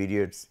time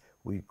periods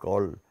we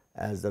call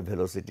as the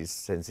velocity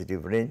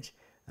sensitive range.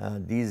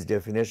 These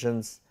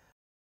definitions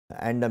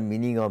and the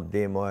meaning of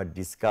them are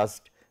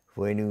discussed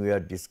when we are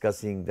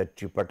discussing the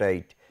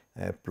tripartite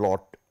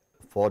plot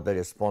for the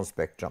response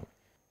spectrum.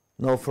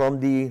 Now, from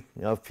the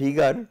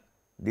figure,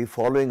 the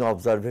following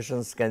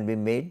observations can be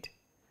made.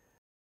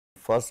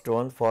 First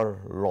one, for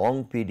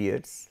long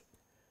periods,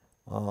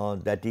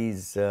 that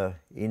is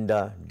in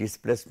the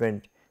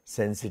displacement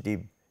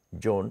sensitive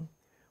zone,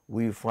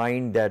 we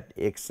find that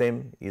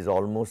xm is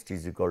almost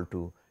is equal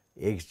to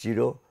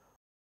x0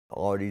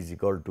 or is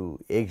equal to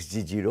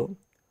xg0,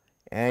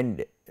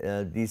 and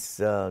this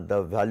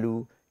the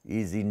value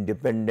is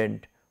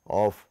independent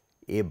of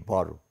f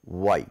bar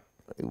y.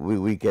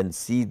 We can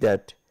see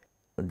that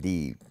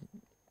the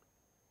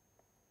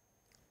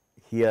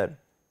here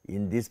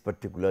in this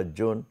particular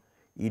zone,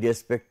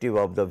 irrespective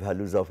of the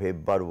values of f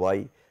bar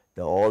y,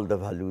 all the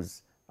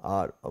values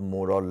are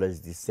more or less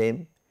the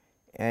same,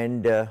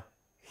 and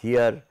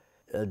here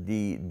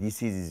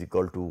this is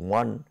equal to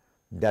 1,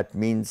 that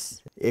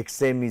means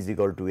xm is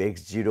equal to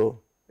x0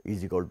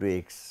 is equal to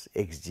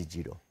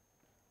xg0,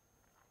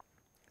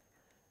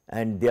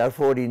 and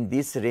therefore, in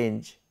this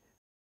range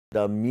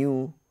the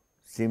mu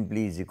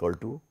simply is equal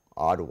to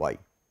ry.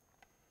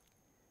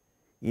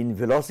 In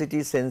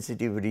velocity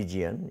sensitive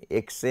region,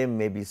 xm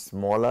may be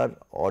smaller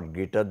or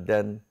greater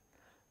than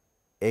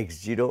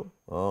x0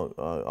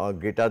 or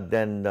greater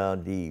than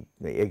the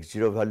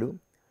x0 value,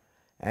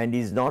 and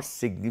is not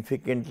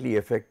significantly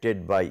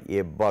affected by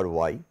f bar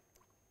y.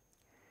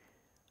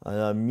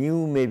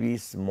 Mu may be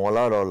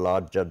smaller or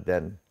larger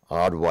than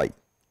ry.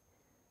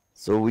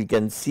 So, we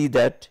can see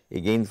that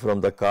again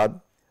from the curve,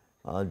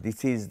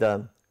 this is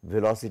the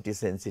velocity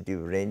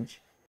sensitive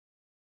range,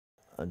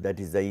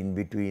 that is the in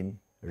between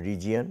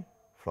region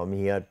from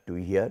here to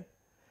here,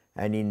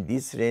 and in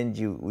this range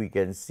we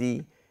can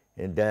see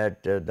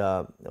that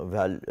the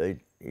value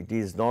it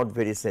is not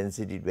very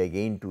sensitive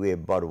again to f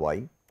bar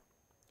y,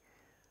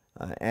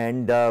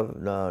 and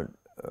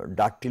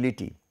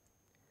ductility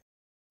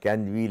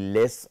can be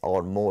less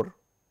or more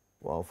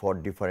for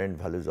different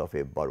values of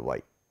f bar y,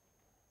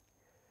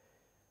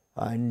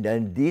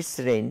 and this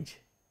range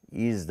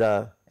is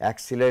the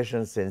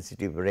acceleration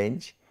sensitive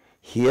range.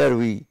 Here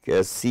we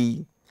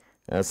see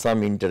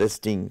some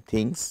interesting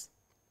things,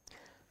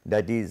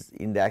 that is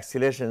in the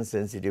acceleration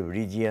sensitive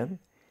region,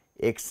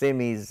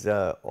 xm is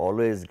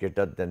always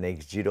greater than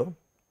x0,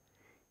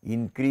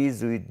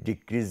 increase with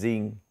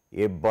decreasing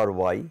f bar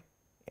y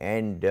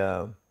and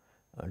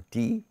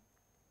t,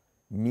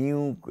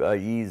 mu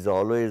is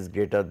always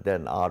greater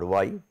than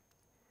ry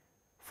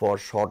for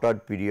shorter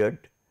period,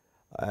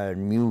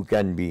 and mu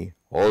can be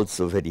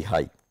also very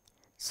high.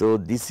 So,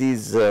 this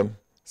is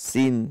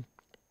seen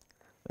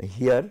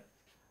here.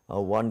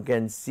 One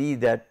can see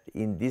that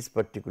in this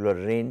particular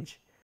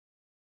range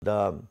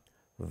the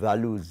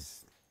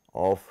values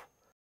of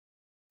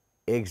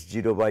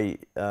x0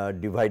 by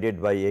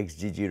divided by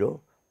xg0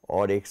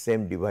 or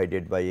xm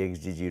divided by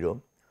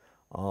xg0,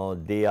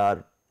 they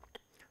are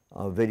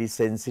very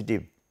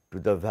sensitive to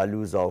the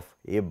values of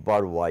f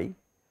bar y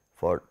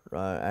for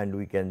and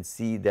we can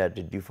see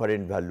that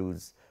different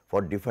values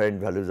for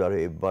different values of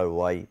f bar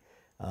y,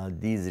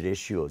 these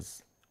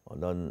ratios,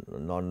 the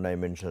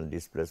non-dimensional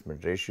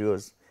displacement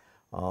ratios,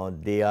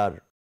 they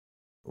are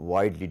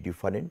widely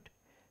different,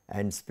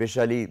 and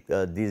especially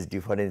this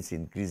difference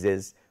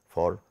increases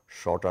for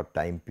shorter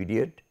time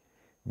period.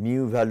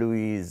 Mu value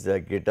is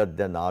greater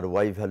than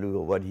ry value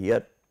over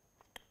here,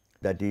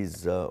 that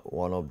is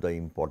one of the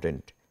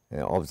important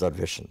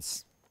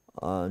observations.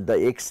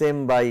 The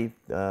xm by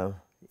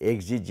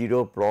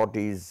xg0 plot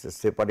is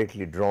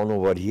separately drawn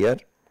over here.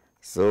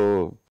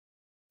 So,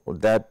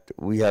 that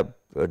we have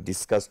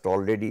discussed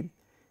already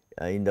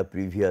in the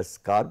previous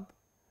curve.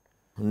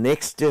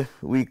 Next,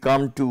 we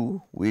come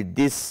to, with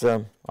this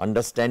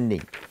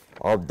understanding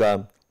of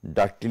the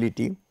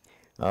ductility,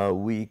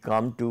 we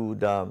come to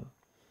the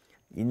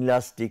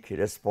inelastic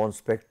response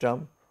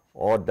spectrum,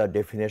 or the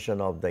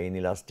definition of the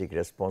inelastic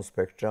response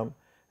spectrum,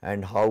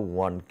 and how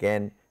one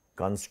can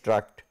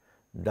construct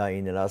the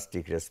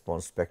inelastic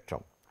response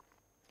spectrum.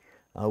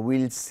 We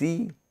will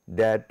see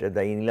that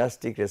the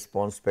inelastic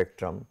response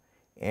spectrum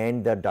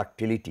and the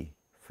ductility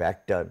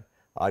factor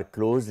are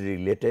closely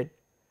related.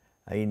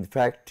 In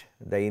fact,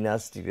 the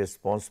inelastic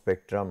response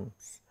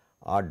spectrums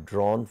are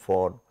drawn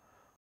for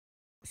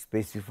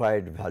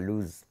specified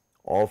values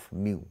of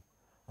mu,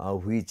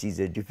 which is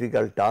a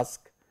difficult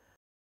task,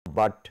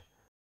 but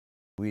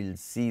we will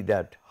see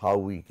that how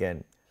we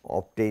can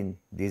obtain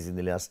these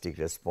inelastic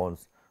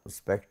response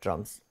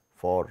spectrums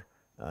for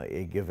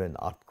a given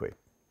earthquake.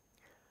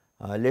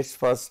 Let us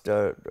first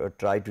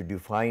try to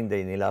define the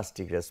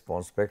inelastic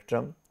response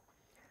spectrum.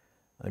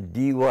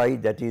 dy,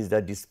 that is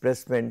the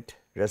displacement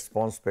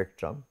response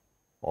spectrum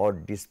or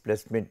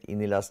displacement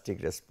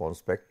inelastic response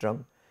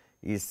spectrum,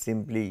 is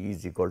simply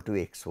is equal to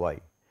xy.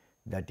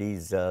 That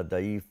is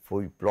if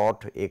we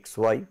plot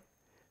xy,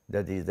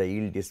 that is the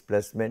yield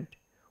displacement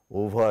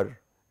over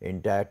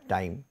entire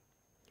time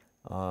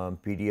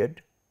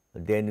period,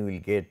 then we will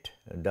get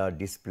the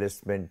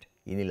displacement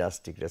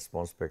inelastic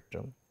response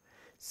spectrum.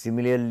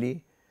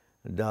 Similarly,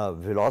 the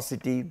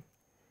velocity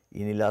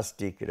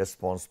inelastic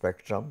response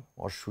spectrum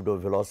or pseudo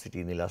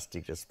velocity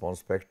inelastic response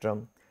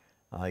spectrum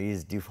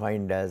is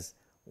defined as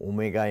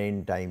omega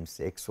n times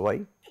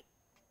xy.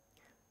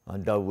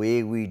 The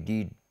way we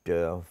did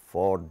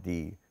for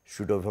the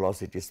pseudo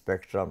velocity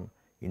spectrum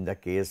in the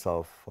case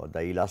of the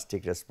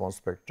elastic response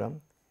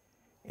spectrum,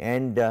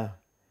 and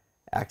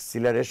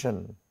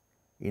acceleration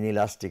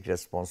inelastic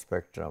response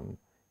spectrum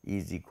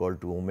is equal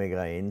to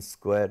omega n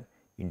square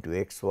into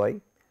xy,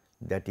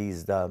 that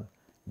is the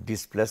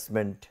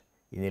displacement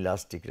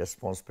inelastic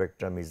response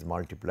spectrum is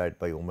multiplied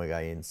by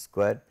omega n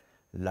square,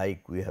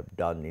 like we have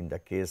done in the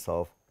case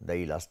of the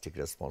elastic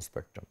response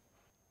spectrum.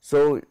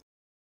 So,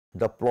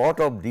 the plot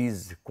of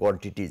these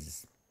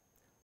quantities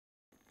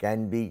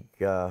can be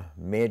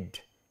made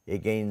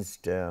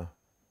against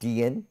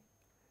Tn,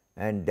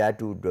 and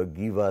that would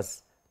give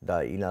us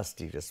the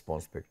elastic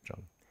response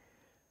spectrum.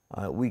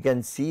 We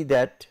can see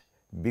that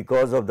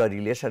because of the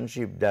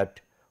relationship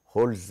that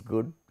holds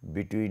good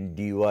between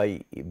dy,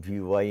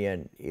 vy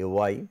and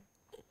ay,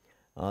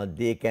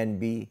 they can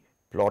be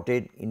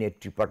plotted in a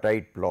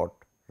tripartite plot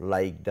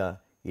like the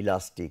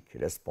elastic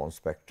response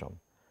spectrum.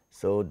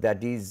 So,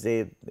 that is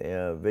a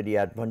very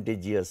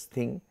advantageous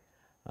thing,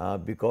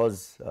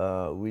 because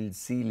we will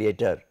see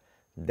later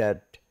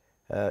that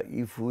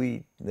if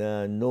we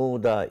know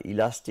the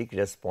elastic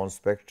response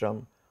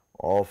spectrum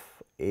of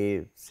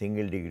a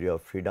single degree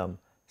of freedom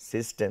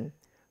system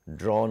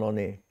drawn on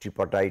a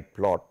tripartite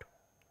plot,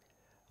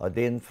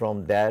 then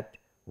from that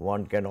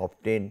one can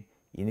obtain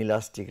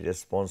inelastic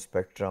response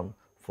spectrum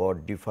for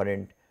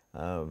different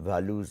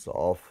values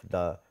of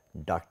the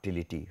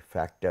ductility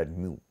factor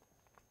mu.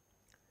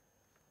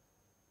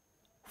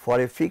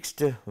 For a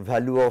fixed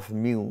value of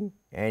mu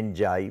and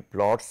xi,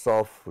 plots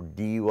of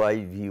dy,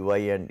 vy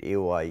and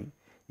ay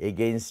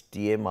against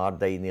Tm are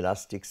the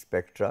inelastic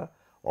spectra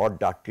or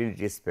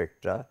ductility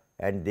spectra,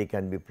 and they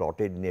can be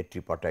plotted in a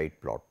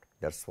tripartite plot.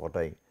 That is what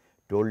I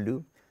told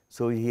you.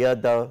 So, here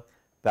the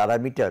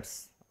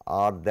parameters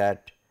are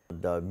that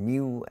the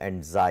mu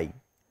and xi,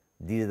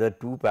 these are the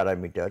two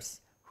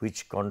parameters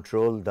which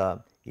control the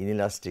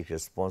inelastic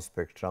response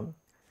spectrum,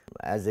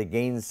 as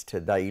against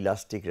the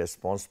elastic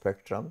response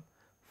spectrum,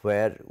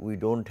 where we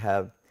do not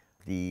have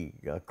the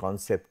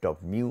concept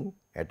of mu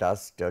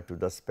attached to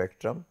the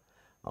spectrum,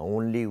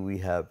 only we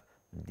have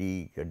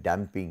the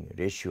damping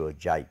ratio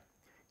xi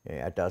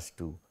attached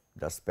to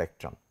the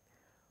spectrum.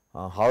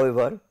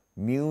 However,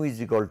 mu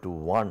is equal to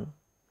 1,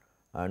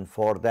 and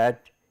for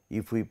that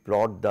if we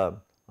plot the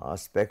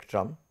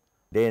spectrum,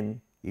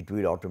 then it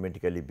will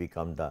automatically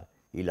become the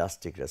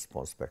elastic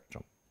response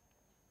spectrum.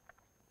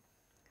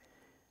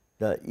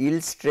 The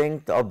yield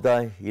strength of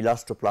the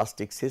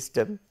elastoplastic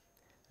system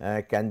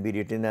can be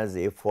written as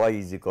Fy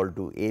is equal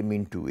to m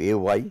into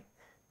Ay,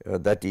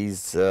 that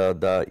is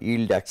the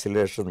yield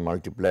acceleration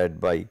multiplied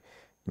by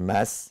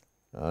mass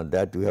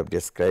that we have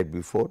described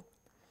before.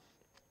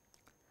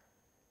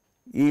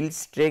 Yield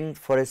strength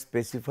for a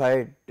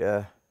specified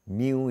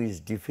mu is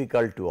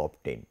difficult to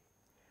obtain,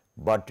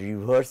 but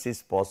reverse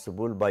is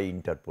possible by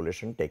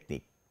interpolation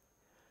technique.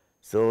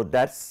 So,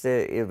 that is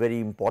a very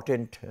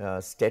important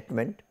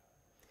statement.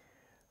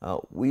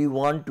 We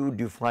want to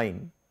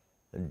define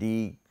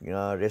the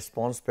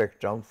response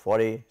spectrum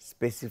for a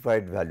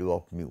specified value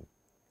of mu.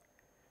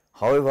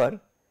 However,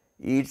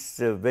 it is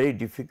very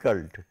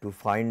difficult to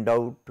find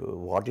out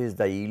what is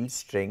the yield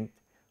strength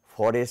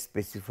for a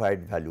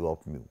specified value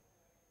of mu,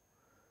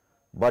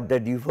 but the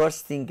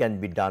reverse thing can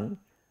be done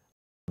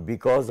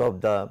because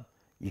of the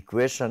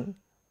equation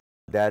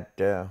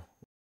that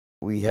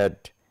we had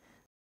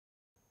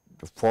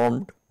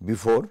formed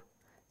before,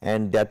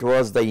 and that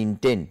was the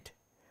intent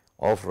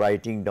of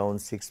writing down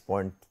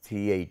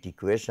 6.38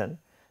 equation,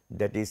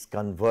 that is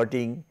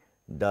converting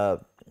the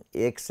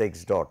x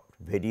dot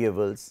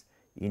variables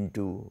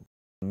into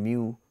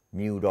mu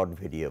dot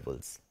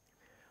variables.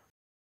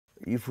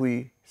 If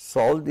we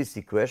solve this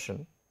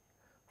equation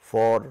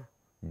for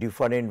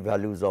different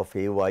values of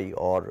a y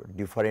or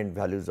different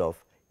values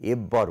of f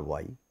bar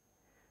y,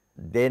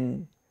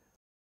 then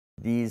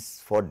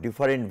these for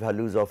different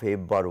values of f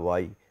bar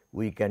y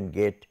we can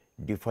get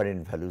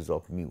different values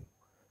of mu.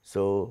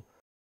 So,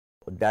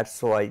 that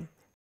is why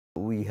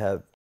we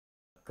have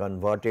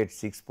converted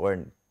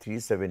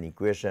 6.37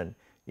 equation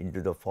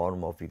into the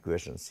form of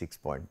equation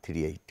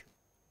 6.38.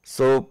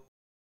 So,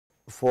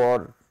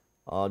 for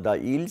the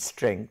yield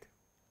strength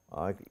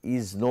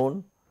is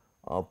known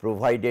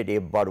provided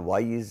f bar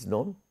y is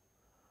known,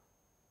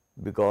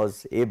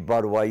 because f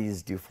bar y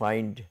is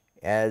defined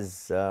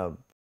as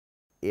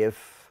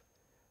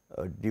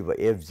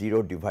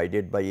f0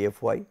 divided by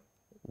fy,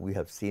 we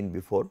have seen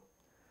before.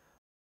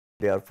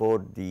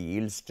 Therefore, the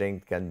yield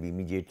strength can be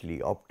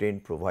immediately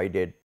obtained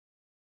provided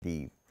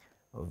the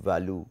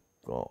value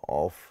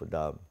of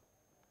the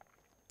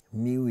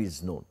mu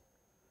is known.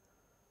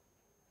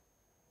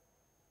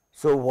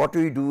 So, what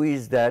we do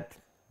is that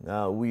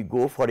we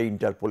go for an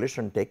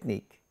interpolation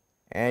technique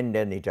and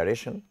an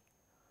iteration.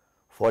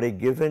 For a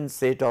given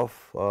set of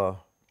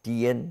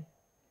Tn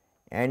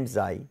and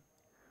xi,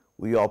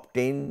 we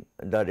obtain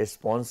the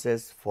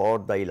responses for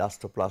the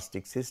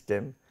elastoplastic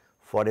system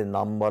for a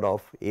number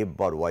of f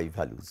bar y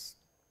values.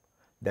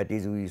 That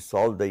is, we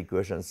solve the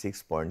equation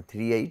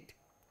 6.38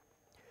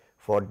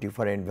 for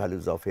different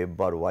values of f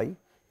bar y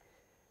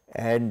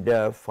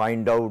and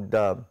find out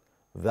the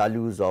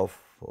values of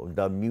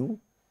the mu.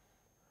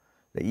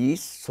 Each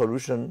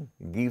solution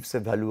gives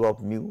a value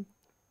of mu,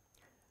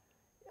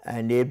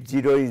 and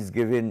f0 is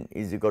given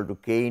is equal to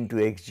k into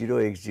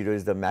x0. X0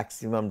 is the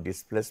maximum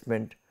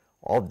displacement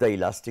of the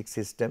elastic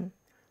system.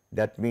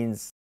 That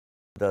means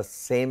the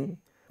same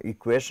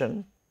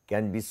equation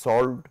can be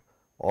solved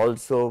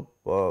also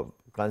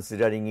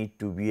considering it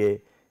to be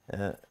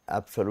a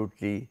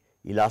absolutely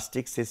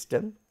elastic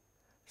system.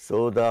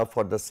 So,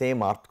 for the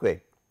same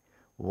earthquake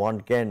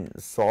one can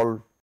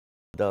solve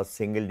the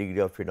single degree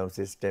of freedom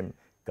system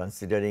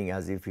considering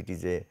as if it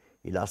is a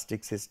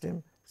elastic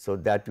system. So,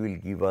 that will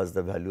give us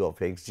the value of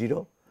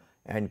x0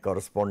 and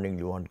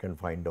correspondingly one can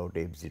find out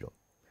f0.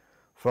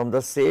 From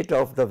the set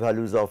of the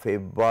values of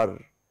f bar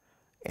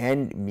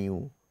and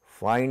mu,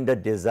 find the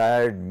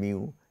desired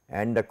mu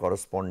and the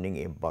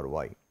corresponding f bar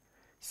y.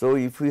 So,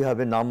 if we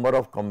have a number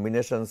of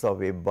combinations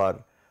of f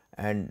bar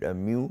and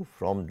mu,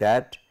 from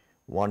that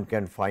one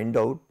can find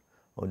out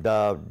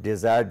the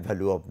desired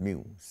value of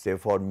mu. Say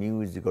for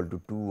mu is equal to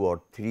 2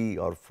 or 3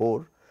 or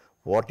 4,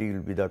 what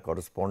will be the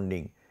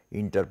corresponding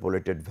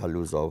interpolated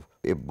values of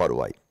f bar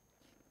y.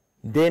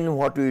 Then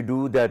what we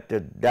do that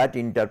that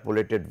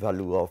interpolated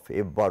value of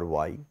f bar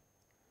y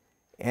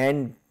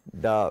and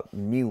the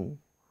mu,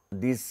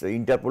 this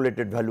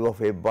interpolated value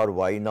of f bar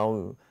y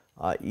now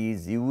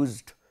is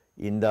used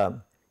in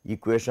the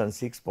equation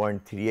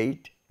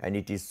 6.38 and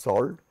it is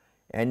solved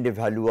and the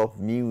value of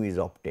mu is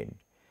obtained.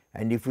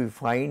 And if we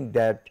find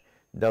that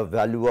the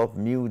value of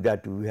mu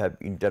that we have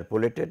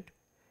interpolated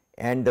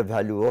and the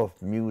value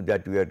of mu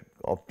that we are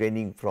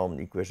obtaining from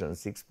equation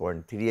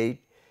 6.38,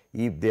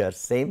 if they are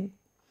same,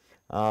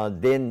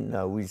 then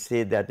we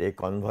say that a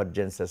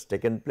convergence has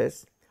taken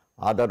place.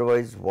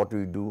 Otherwise, what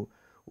we do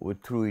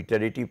through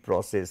iterative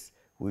process,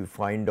 we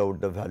find out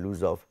the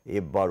values of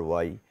f bar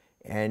y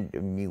and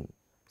mu.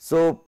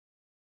 So,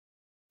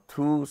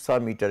 through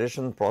some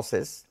iteration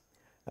process,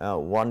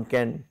 one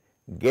can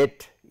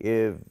get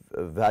a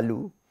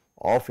value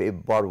of f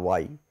bar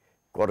y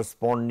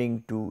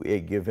corresponding to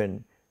a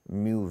given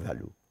mu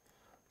value.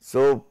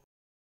 So,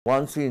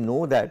 once we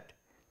know that,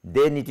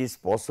 then it is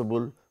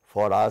possible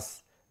for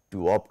us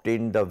to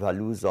obtain the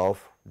values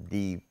of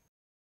the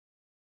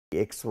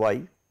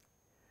xy,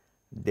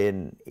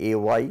 then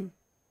ay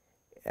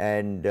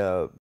and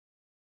the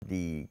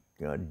dy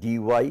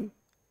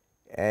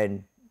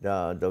and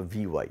the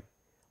vy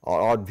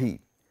or v.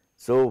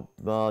 So,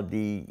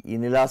 the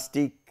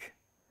inelastic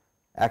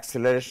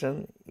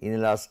acceleration,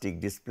 inelastic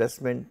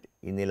displacement,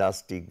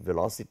 inelastic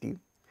velocity,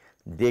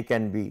 they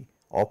can be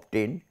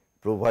obtained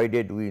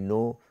provided we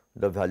know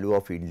the value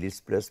of yield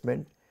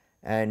displacement,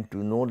 and to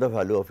know the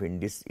value of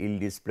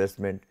yield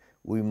displacement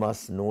we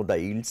must know the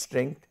yield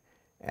strength,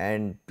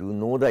 and to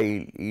know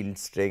the yield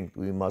strength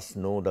we must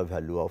know the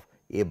value of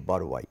f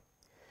bar y.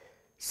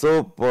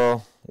 So,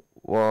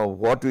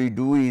 what we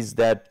do is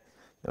that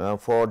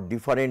for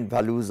different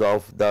values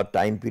of the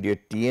time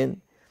period Tn,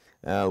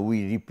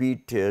 we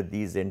repeat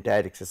these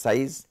entire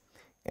exercise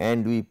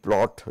and we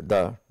plot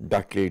the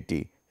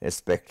ductility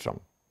spectrum.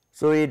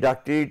 So, a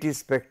ductility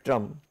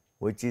spectrum,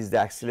 which is the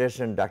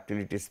acceleration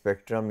ductility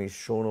spectrum, is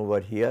shown over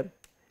here.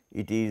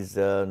 It is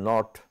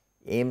not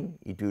m,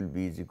 it will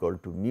be is equal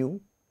to mu.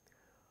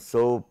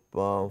 So,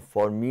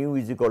 for mu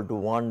is equal to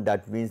 1,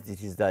 that means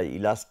this is the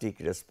elastic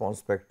response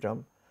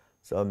spectrum.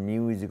 So,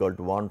 mu is equal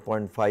to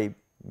 1.5,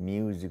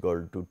 mu is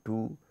equal to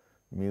 2,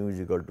 mu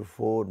is equal to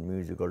 4, mu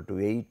is equal to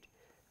 8.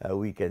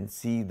 We can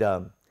see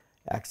the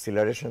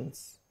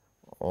accelerations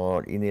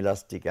or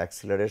inelastic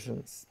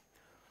accelerations,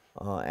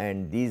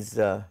 and these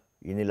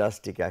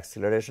inelastic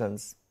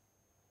accelerations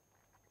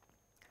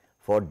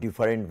for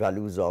different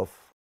values of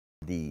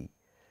the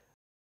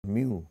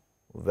mu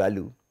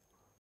value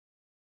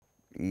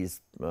is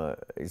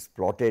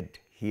plotted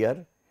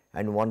here,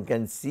 and one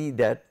can see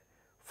that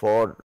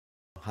for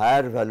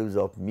higher values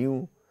of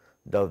mu,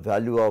 the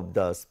value of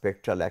the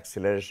spectral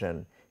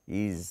acceleration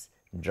is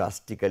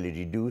drastically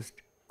reduced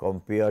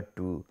compared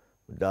to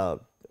the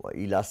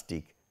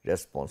elastic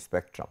response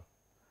spectrum.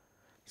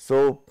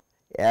 So,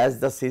 as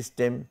the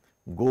system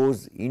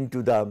goes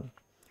into the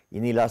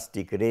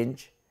inelastic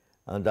range,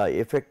 the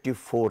effective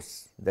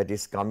force that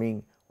is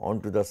coming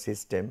onto the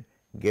system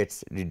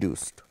gets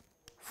reduced.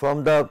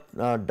 From the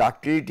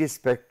ductility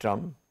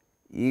spectrum,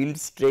 yield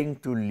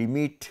strength to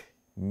limit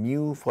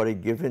mu for a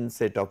given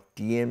set of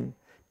Tm,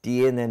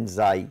 Tn and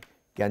Xi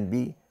can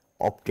be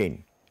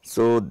obtained.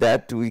 So,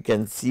 that we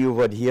can see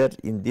over here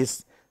in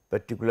this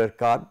particular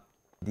curve,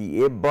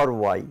 the f bar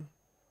y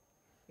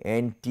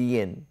and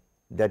Tn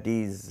that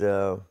is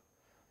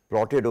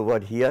plotted over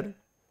here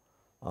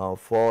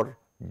for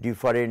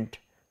different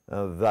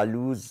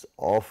values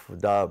of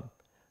the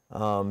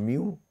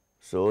mu.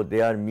 So,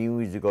 there mu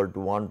is equal to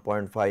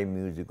 1.5,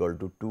 mu is equal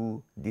to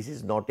 2, this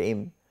is not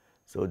m.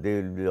 So,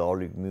 they will be all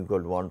mu equal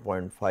to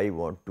 1.5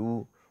 or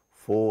 2,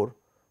 4,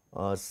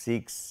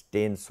 6,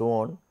 10 so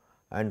on,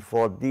 and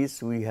for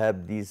this we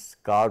have these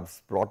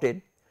curves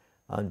plotted,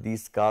 and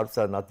these curves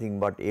are nothing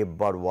but f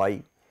bar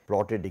y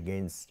plotted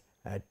against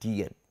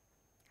Tn,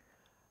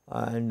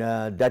 and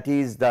that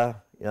is the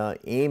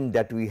aim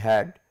that we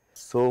had.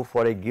 So,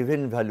 for a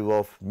given value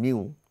of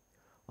mu,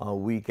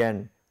 we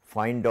can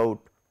find out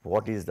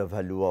what is the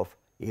value of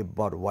f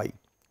bar y.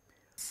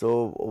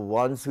 So,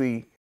 once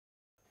we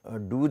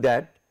do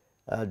that,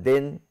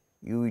 then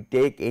you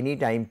take any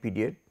time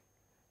period,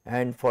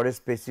 and for a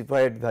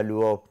specified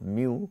value of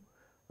mu,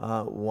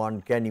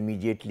 one can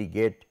immediately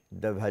get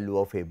the value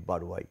of f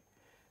bar y.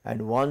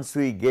 And once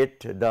we get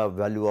the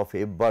value of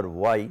f bar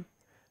y,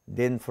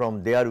 then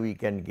from there we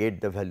can get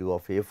the value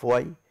of f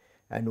y,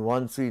 and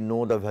once we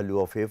know the value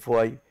of f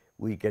y,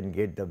 we can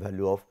get the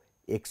value of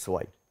x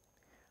y.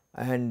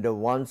 And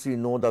once we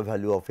know the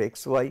value of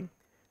x y,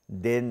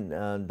 then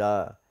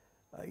the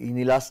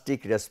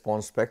inelastic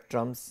response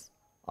spectrums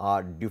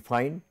are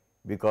defined,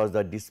 because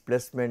the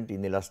displacement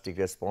in elastic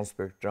response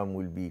spectrum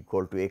will be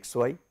equal to x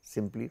y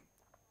simply.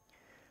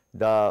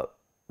 The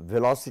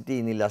velocity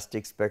in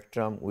elastic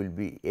spectrum will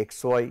be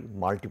x y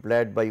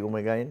multiplied by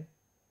omega n,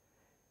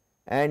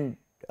 and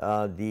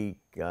the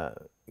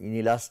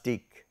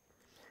inelastic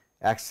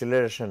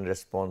acceleration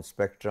response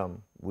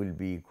spectrum will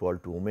be equal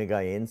to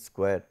omega n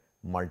square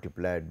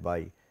multiplied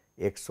by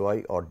x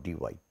y or dy.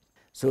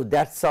 So,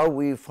 that is how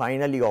we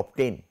finally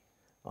obtain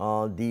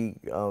the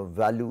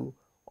value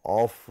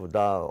of the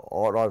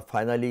or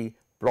finally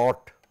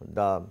plot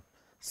the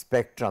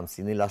spectrums,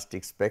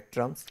 inelastic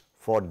spectrums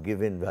for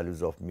given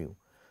values of mu.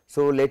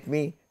 So, let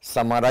me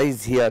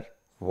summarize here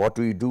what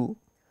we do,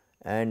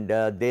 and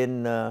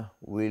then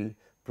we will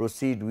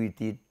proceed with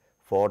it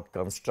for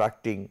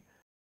constructing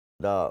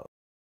the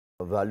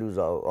values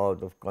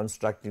of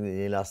constructing the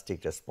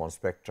inelastic response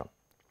spectrum.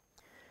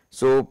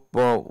 So,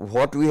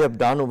 what we have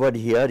done over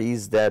here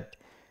is that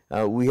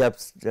we have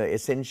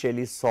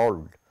essentially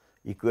solved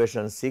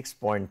equation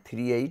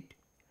 6.38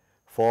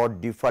 for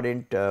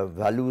different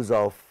values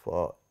of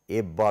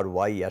f bar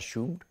y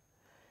assumed,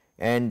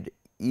 and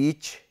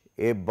each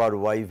f bar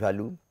y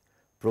value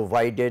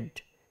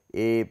provided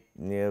a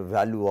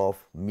value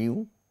of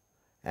mu,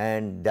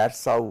 and that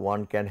is how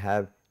one can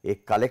have a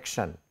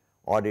collection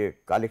or a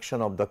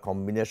collection of the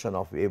combination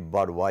of f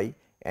bar y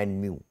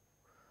and mu,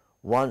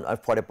 one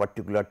for a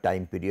particular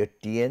time period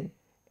Tn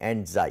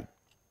and Xi.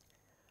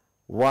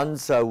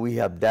 Once we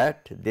have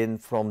that, then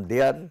from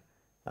there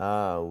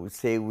we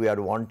say we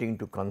are wanting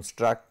to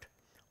construct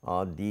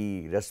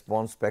the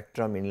response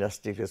spectrum,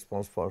 inelastic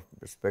response for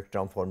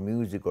spectrum for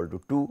mu is equal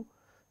to 2.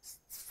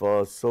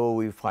 So,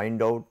 we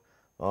find out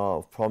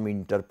from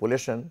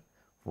interpolation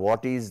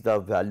what is the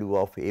value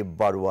of f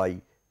bar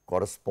y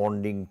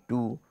corresponding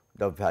to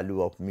the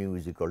value of mu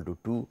is equal to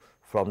 2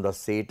 from the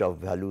set of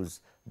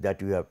values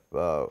that we have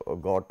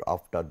got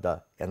after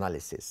the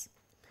analysis.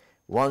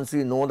 Once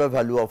we know the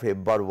value of f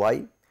bar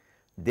y,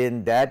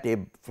 then that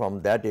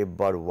from that f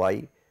bar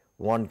y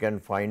one can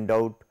find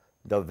out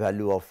the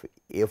value of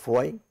f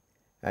y,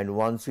 and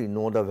once we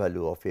know the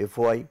value of f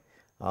y,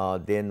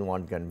 then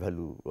one can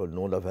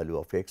know the value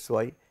of x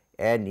y,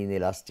 and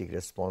inelastic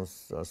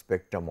response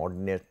spectrum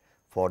ordinate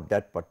for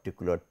that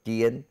particular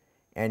Tn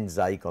and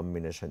Xi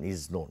combination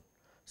is known.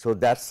 So,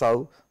 that is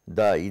how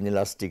the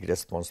inelastic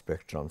response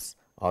spectrums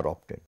are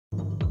obtained.